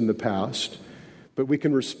to us in the past, but we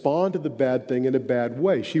can respond to the bad thing in a bad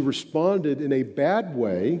way. She responded in a bad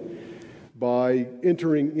way by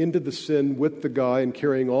entering into the sin with the guy and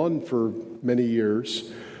carrying on for many years,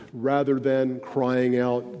 rather than crying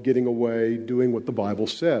out, getting away, doing what the Bible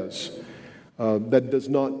says. That does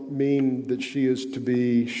not mean that she is to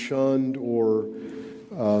be shunned or,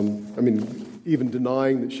 even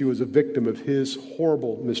denying that she was a victim of his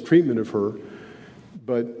horrible mistreatment of her.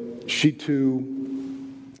 But she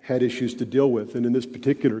too had issues to deal with. And in this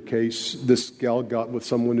particular case, this gal got with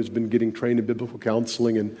someone who's been getting trained in biblical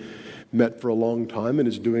counseling and met for a long time and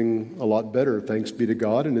is doing a lot better, thanks be to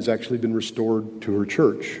God, and has actually been restored to her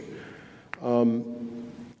church.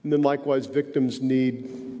 And then likewise, victims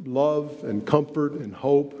need love and comfort and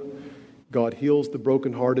hope. God heals the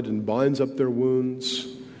brokenhearted and binds up their wounds.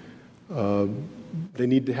 They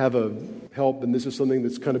need to have a help, and this is something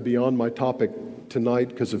that's kind of beyond my topic tonight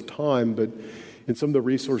because of time, but in some of the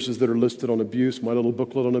resources that are listed on abuse, my little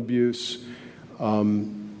booklet on abuse,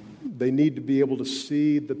 they need to be able to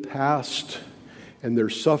see the past and their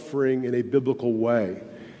suffering in a biblical way.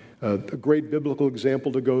 A great biblical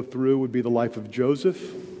example to go through would be the life of Joseph.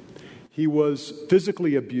 He was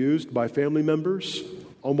physically abused by family members,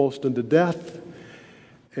 almost unto death.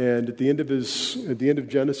 And at the end of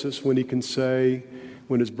Genesis, when he can say,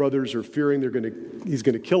 when his brothers are fearing he's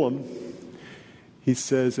going to kill him, he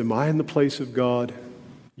says, "Am I in the place of God?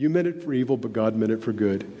 You meant it for evil, but God meant it for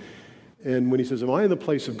good." And when he says, "Am I in the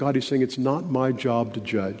place of God?" he's saying, it's not my job to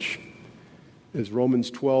judge. As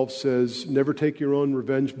Romans 12 says, "Never take your own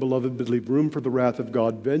revenge, beloved, but leave room for the wrath of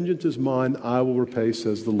God. Vengeance is mine, I will repay,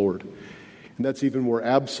 says the Lord." And that's even where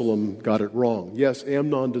Absalom got it wrong. Yes,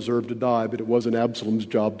 Amnon deserved to die, but it wasn't Absalom's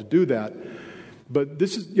job to do that. But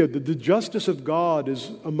this is, the justice of God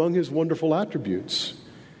is among his wonderful attributes.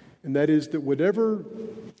 And that is that whatever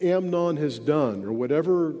Amnon has done, or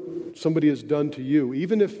whatever somebody has done to you,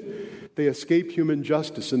 even if they escape human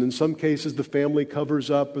justice, and in some cases the family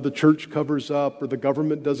covers up, or the church covers up, or the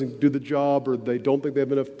government doesn't do the job, or they don't think they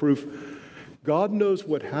have enough proof, God knows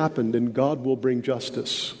what happened, and God will bring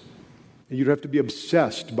justice. And you'd have to be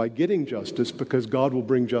obsessed by getting justice, because God will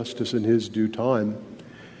bring justice in His due time.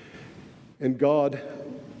 And God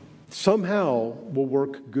somehow will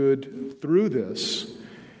work good through this.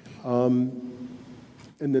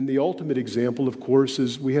 And then the ultimate example, of course,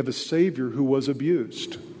 is we have a Savior who was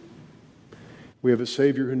abused. We have a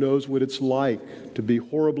Savior who knows what it's like to be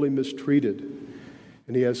horribly mistreated.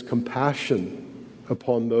 And He has compassion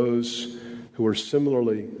upon those who are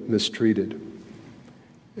similarly mistreated.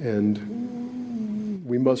 And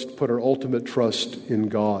we must put our ultimate trust in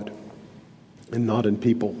God and not in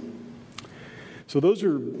people. So those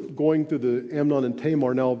are going through the Amnon and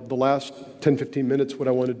Tamar. Now, the last 10, 15 minutes, what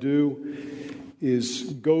I want to do is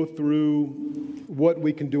go through what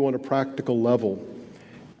we can do on a practical level.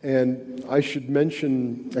 And I should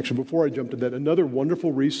mention, actually before I jump to that, another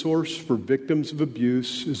wonderful resource for victims of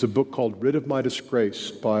abuse is a book called Rid of My Disgrace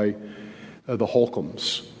by the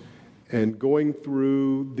Holcombs. And going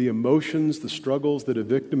through the emotions, the struggles that a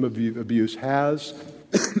victim of abuse has,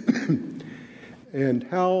 and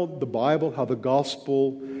how the Bible, how the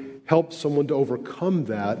gospel helps someone to overcome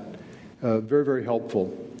that Very, very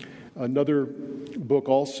helpful. Another book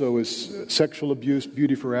also is Sexual Abuse,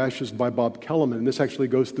 Beauty for Ashes by Bob Kellerman. And this actually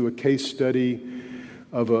goes through a case study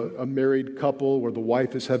of a married couple where the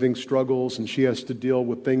wife is having struggles and she has to deal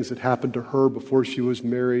with things that happened to her before she was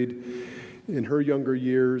married in her younger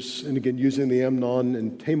years. And again, using the Amnon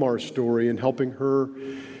and Tamar story and helping her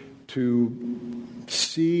to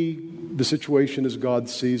see the situation as God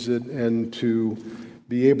sees it and to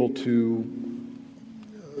be able to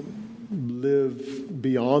live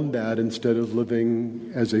beyond that instead of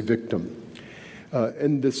living as a victim.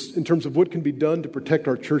 And this, in terms of what can be done to protect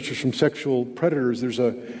our churches from sexual predators, there's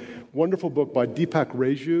a wonderful book by Deepak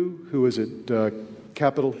Reju, who is at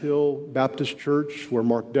Capitol Hill Baptist Church, where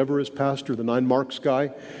Mark Dever is pastor, the 9 Marks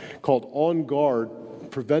guy, called On Guard,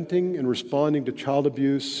 Preventing and Responding to Child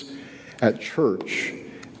Abuse at Church.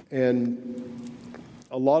 And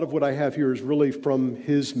a lot of what I have here is really from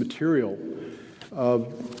his material.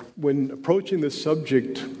 When approaching this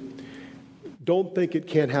subject, don't think it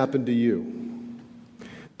can't happen to you.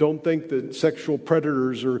 Don't think that sexual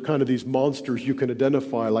predators are kind of these monsters you can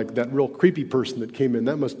identify, like that real creepy person that came in.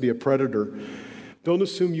 That must be a predator. Don't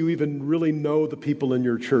assume you even really know the people in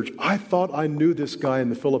your church. I thought I knew this guy in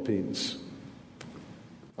the Philippines.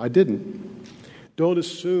 I didn't. Don't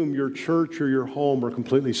assume your church or your home are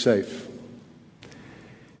completely safe.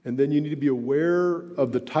 And then you need to be aware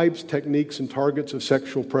of the types, techniques, and targets of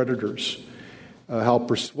sexual predators. How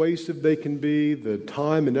persuasive they can be, the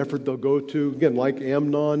time and effort they'll go to. Again, like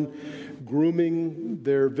Amnon, grooming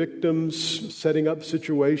their victims, setting up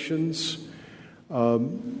situations,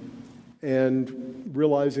 and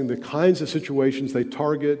realizing the kinds of situations they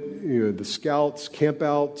target, the scouts,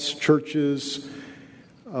 campouts, churches.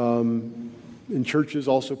 In churches,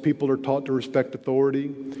 also, people are taught to respect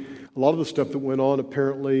authority. A lot of the stuff that went on,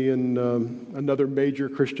 apparently, in another major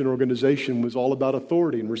Christian organization was all about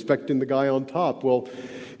authority and respecting the guy on top. Well,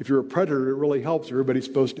 if you're a predator, it really helps. Everybody's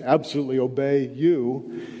supposed to absolutely obey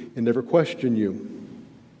you and never question you.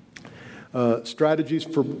 Strategies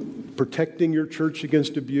for protecting your church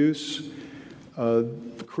against abuse.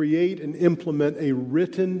 Create and implement a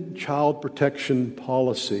written child protection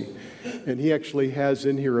policy. And he actually has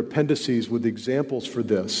in here appendices with examples for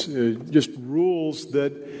this. Just rules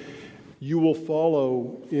that you will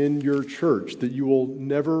follow in your church, that you will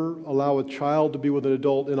never allow a child to be with an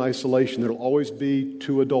adult in isolation. There will always be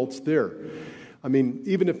 2 adults there. I mean,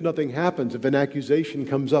 even if nothing happens, if an accusation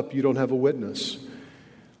comes up, you don't have a witness.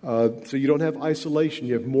 So you don't have isolation,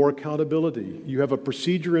 you have more accountability. You have a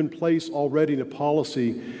procedure in place already and a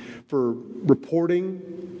policy for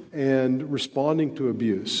reporting and responding to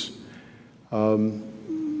abuse.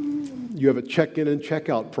 You have a check-in and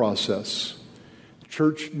check-out process.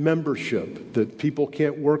 Church membership, that people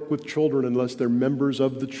can't work with children unless they're members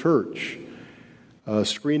of the church.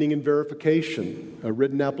 Screening and verification, a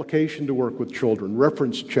written application to work with children,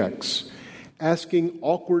 reference checks, asking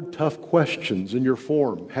awkward, tough questions in your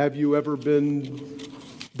form. Have you ever been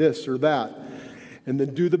this or that? And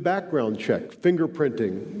then do the background check,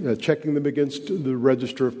 fingerprinting, checking them against the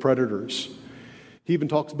register of predators. He even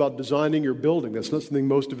talks about designing your building. That's not something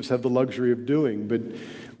most of us have the luxury of doing, but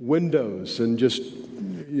windows and just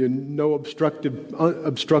no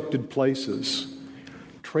obstructed places,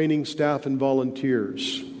 training staff and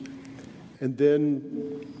volunteers, and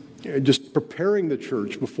then just preparing the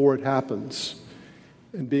church before it happens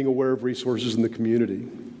and being aware of resources in the community.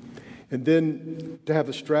 And then to have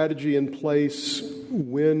a strategy in place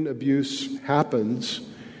when abuse happens,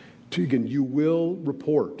 again, you will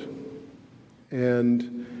report.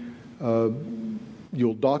 And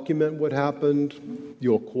you'll document what happened.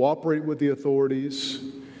 You'll cooperate with the authorities.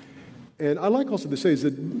 And I like also to say is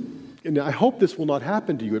that, and I hope this will not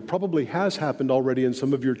happen to you. It probably has happened already in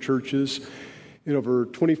some of your churches. In over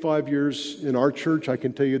 25 years in our church, I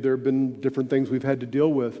can tell you there have been different things we've had to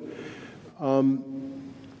deal with. I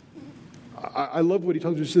love what he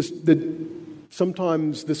talks about, just that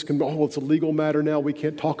sometimes this can, it's a legal matter now, we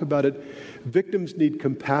can't talk about it. Victims need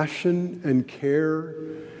compassion and care,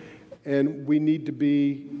 and we need to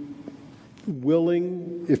be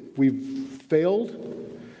willing, if we've failed,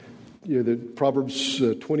 the Proverbs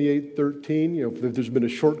 28:13, if there's been a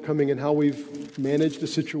shortcoming in how we've managed a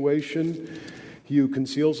situation, he who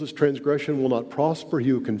conceals his transgression will not prosper. He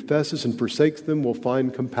who confesses and forsakes them will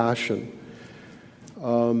find compassion.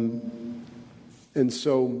 And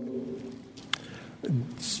so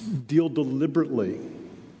deal deliberately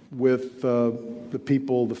with the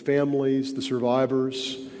people, the families, the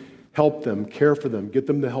survivors. Help them, care for them, get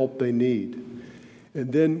them the help they need.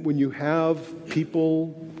 And then when you have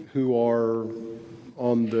people who are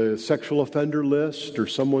on the sexual offender list or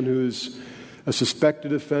someone who's a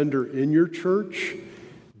suspected offender in your church,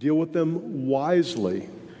 deal with them wisely.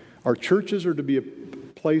 Our churches are to be a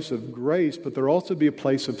place of grace, but they're also to be a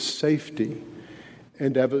place of safety.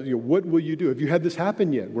 And to have what will you do? Have you had this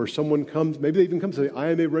happen yet, where someone comes, maybe they even come and say, I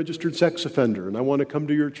am a registered sex offender, and I want to come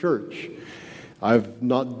to your church. I've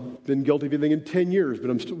not been guilty of anything in 10 years, but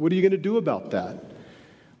what are you going to do about that?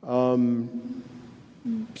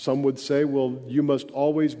 Some would say, well, you must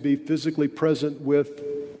always be physically present with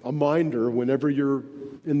a minder whenever you're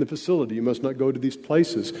in the facility. You must not go to these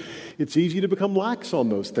places. It's easy to become lax on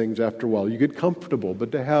those things after a while. You get comfortable,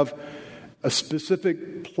 but to have a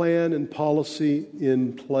specific plan and policy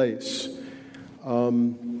in place.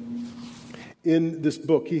 In this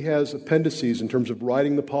book, he has appendices in terms of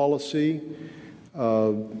writing the policy,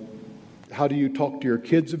 how do you talk to your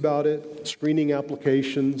kids about it, screening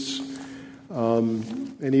applications,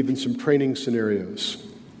 and even some training scenarios.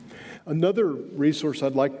 Another resource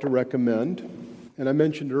I'd like to recommend, and I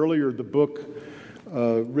mentioned earlier the book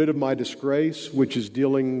Rid of My Disgrace, which is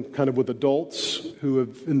dealing kind of with adults who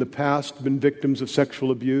have in the past been victims of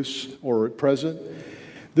sexual abuse or at present.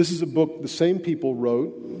 This is a book the same people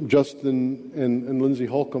wrote, Justin and Lindsay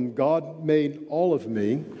Holcomb, God Made All of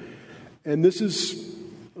Me. And this is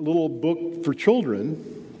a little book for children,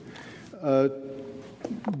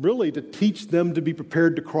 really to teach them to be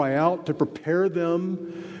prepared to cry out, to prepare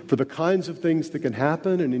them for the kinds of things that can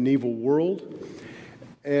happen in an evil world.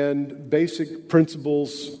 And basic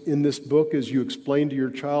principles in this is you explain to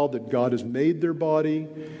your child that God has made their body.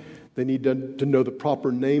 They need to know the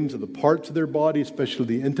proper names of the parts of their body, especially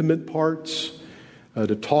the intimate parts. You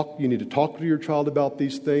need to talk to your child about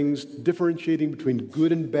these things, differentiating between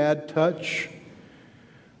good and bad touch.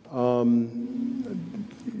 You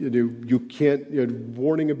can't,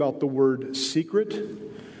 warning about the word secret,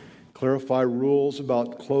 clarify rules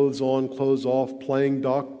about clothes on, clothes off, playing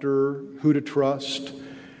doctor, who to trust.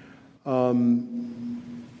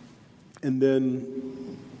 And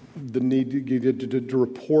then the need to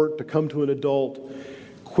report, to come to an adult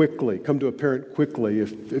quickly, come to a parent quickly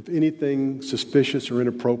if anything suspicious or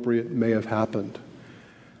inappropriate may have happened.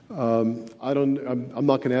 I'm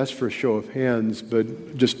not going to ask for a show of hands,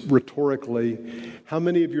 but just rhetorically, how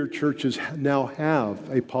many of your churches now have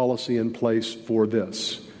a policy in place for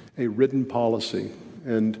this, a written policy?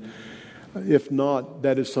 And if not,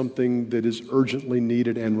 that is something that is urgently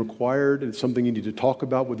needed and required. It's something you need to talk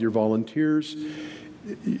about with your volunteers.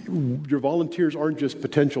 Your volunteers aren't just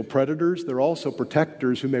potential predators, they're also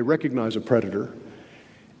protectors who may recognize a predator.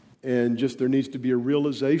 And just there needs to be a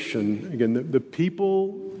realization, again, that the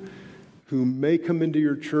people who may come into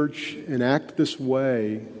your church and act this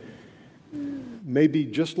way may be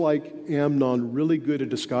just like Amnon, really good at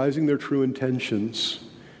disguising their true intentions.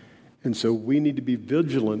 And so we need to be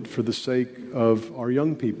vigilant for the sake of our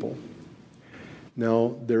young people.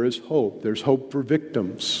 Now, there is hope. There's hope for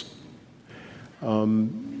victims.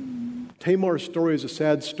 Tamar's story is a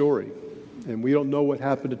sad story, and we don't know what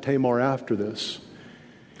happened to Tamar after this.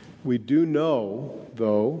 We do know,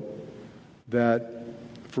 though, that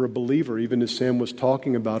for a believer, even as Sam was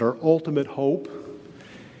talking about, our ultimate hope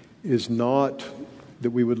is not that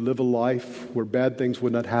we would live a life where bad things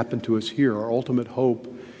would not happen to us here. Our ultimate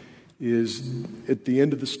hope is at the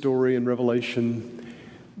end of the story in Revelation,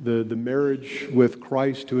 the marriage with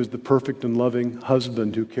Christ, who is the perfect and loving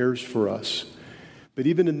husband who cares for us. But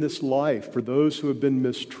even in this life, for those who have been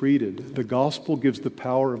mistreated, the gospel gives the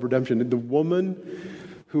power of redemption. The woman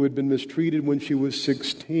who had been mistreated when she was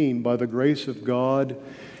 16, by the grace of God,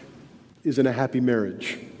 is in a happy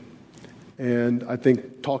marriage. And I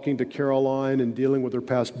think talking to Caroline and dealing with her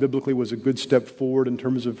past biblically was a good step forward in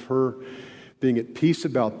terms of her being at peace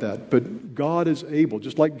about that. But God is able,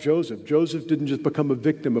 just like Joseph. Joseph didn't just become a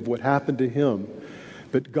victim of what happened to him,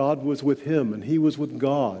 but God was with him and he was with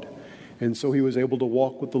God. And so he was able to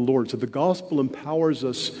walk with the Lord. So the gospel empowers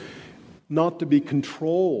us not to be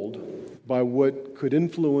controlled by what could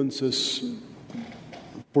influence us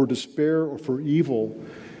for despair or for evil,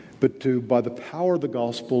 but to, by the power of the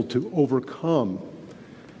gospel, to overcome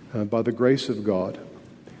by the grace of God.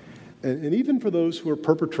 And even for those who are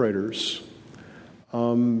perpetrators,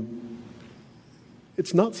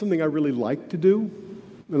 it's not something I really like to do.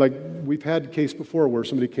 Like, we've had a case before where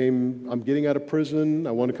somebody came, I'm getting out of prison,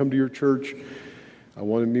 I want to come to your church, I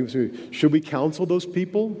want to meet with you. Should we counsel those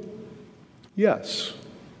people? Yes.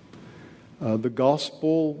 The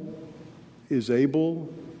gospel is able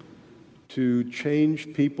to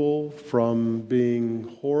change people from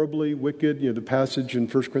being horribly wicked. You know, the passage in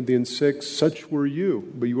 1 Corinthians 6, such were you,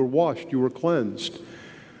 but you were washed, you were cleansed.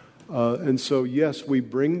 And so, yes, we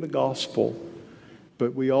bring the gospel,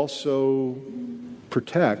 but we also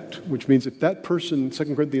protect, which means if that person,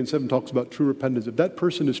 2 Corinthians 7 talks about true repentance, if that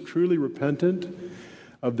person is truly repentant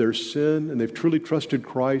of their sin and they've truly trusted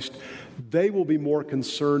Christ, they will be more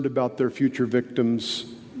concerned about their future victims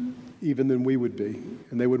even than we would be.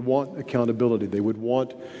 And they would want accountability. They would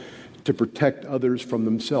want to protect others from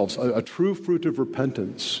themselves. A true fruit of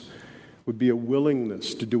repentance would be a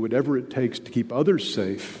willingness to do whatever it takes to keep others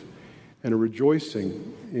safe and a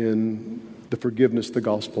rejoicing in the forgiveness the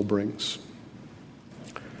gospel brings.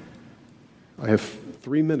 I have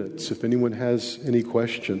 3 minutes if anyone has any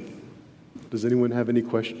question. Does anyone have any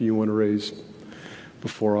question you want to raise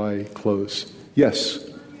before I close? Yes? On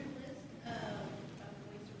your list of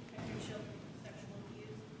ways to protect your children from sexual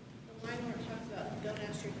abuse, the line where it talks about don't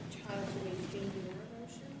ask your child to maintain your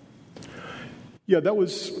emotion. Yeah, that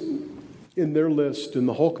was in their list in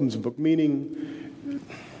the Holcomb's book, meaning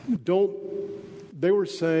they were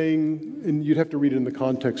saying, and you'd have to read it in the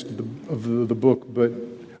context of the book,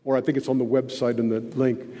 or I think it's on the website in the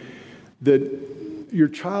link, that your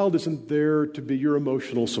child isn't there to be your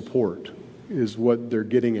emotional support, is what they're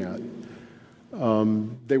getting at.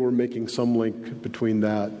 They were making some link between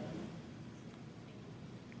that.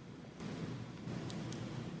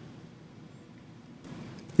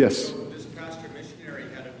 Yes? This pastor missionary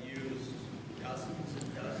had abused dozens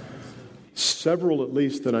and dozens of Several, at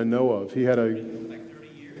least, that I know of. He had like 30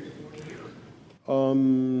 years, 40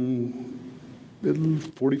 years.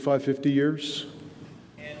 45, 50 years.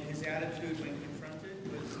 And his attitude when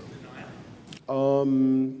confronted was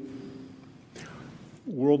denial.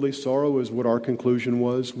 Worldly sorrow is what our conclusion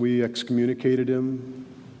was. We excommunicated him.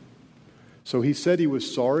 So he said he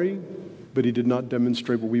was sorry, but he did not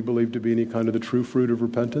demonstrate what we believe to be any kind of the true fruit of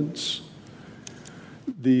repentance.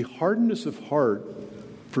 The hardness of heart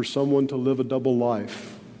for someone to live a double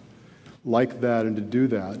life like that and to do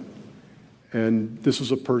that. And this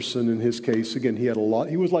was a person, in his case, again, he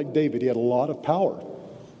was like David, he had a lot of power.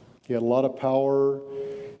 He had a lot of power.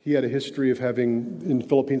 He had a history of having, in the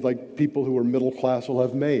Philippines, like people who are middle class will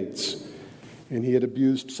have maids. And he had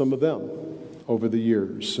abused some of them over the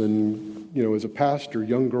years. And, as a pastor,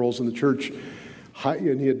 young girls in the church,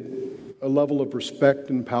 and he had a level of respect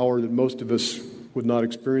and power that most of us would not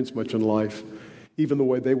experience much in life. Even the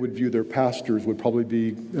way they would view their pastors would probably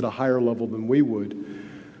be at a higher level than we would.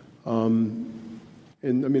 And I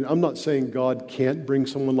mean, I'm not saying God can't bring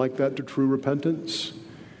someone like that to true repentance,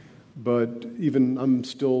 but even I'm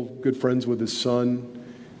still good friends with his son,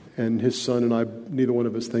 and his son and I, neither one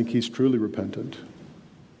of us think he's truly repentant.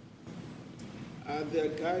 Are there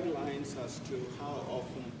guidelines as to how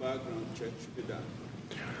often background checks should be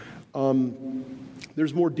done?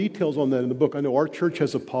 There's more details on that in the book. I know our church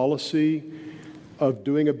has a policy of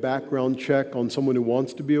doing a background check on someone who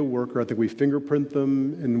wants to be a worker. I think we fingerprint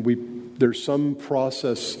them, and there's some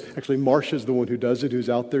process. Actually, Marcia's the one who does it, who's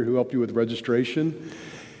out there, who helped you with registration.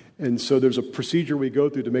 And so there's a procedure we go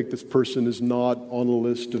through to make this person is not on a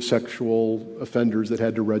list of sexual offenders that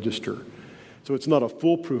had to register. So it's not a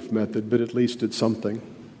foolproof method, but at least it's something.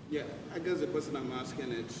 Yeah, I guess the question I'm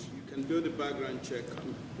asking is, you can do the background check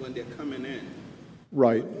when they're coming in.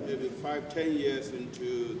 Right. Maybe 5-10 years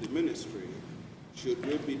into the ministry, should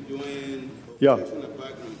we be doing Yeah. a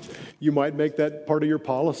background check? You might make that part of your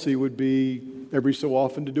policy would be every so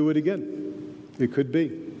often to do it again. It could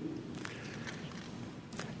be.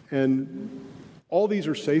 And all these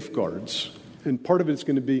are safeguards. And part of it's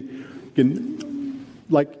going to be,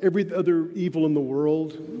 like every other evil in the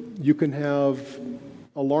world, you can have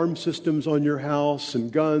alarm systems on your house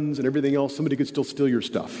and guns and everything else. Somebody could still steal your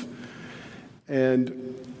stuff.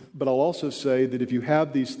 But I'll also say that if you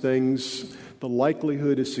have these things, the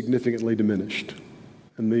likelihood is significantly diminished.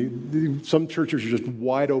 And some churches are just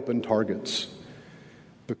wide open targets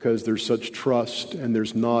because there's such trust and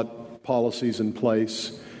there's not policies in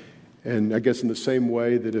place. And I guess in the same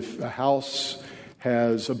way that if a house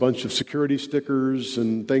has a bunch of security stickers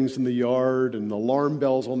and things in the yard and alarm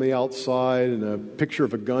bells on the outside and a picture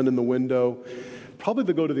of a gun in the window, probably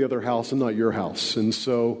they'll go to the other house and not your house. And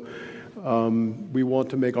so we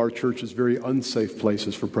want to make our churches very unsafe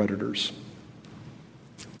places for predators.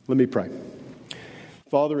 Let me pray.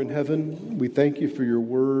 Father in heaven, we thank you for your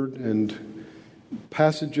word and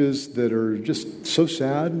passages that are just so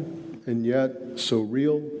sad and yet so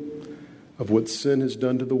real of what sin has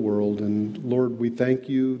done to the world. And Lord, we thank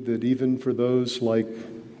you that even for those like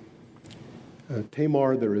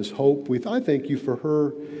Tamar, there is hope. I thank you for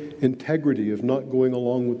her integrity of not going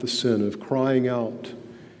along with the sin, of crying out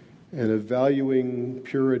and of valuing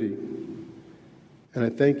purity. And I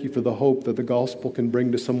thank you for the hope that the gospel can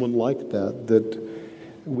bring to someone like that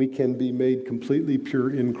we can be made completely pure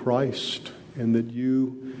in Christ, and that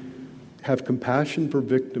you have compassion for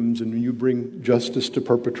victims, and you bring justice to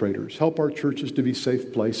perpetrators. Help our churches to be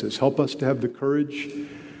safe places. Help us to have the courage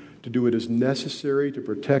to do what is necessary to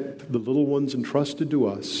protect the little ones entrusted to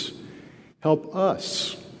us. Help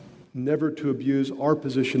us never to abuse our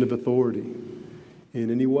position of authority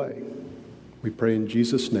in any way. We pray in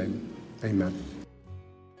Jesus' name. Amen.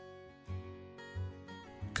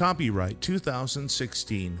 Copyright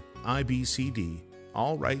 2016 IBCD.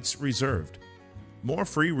 All rights reserved. More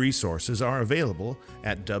free resources are available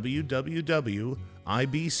at www.ibcd.org.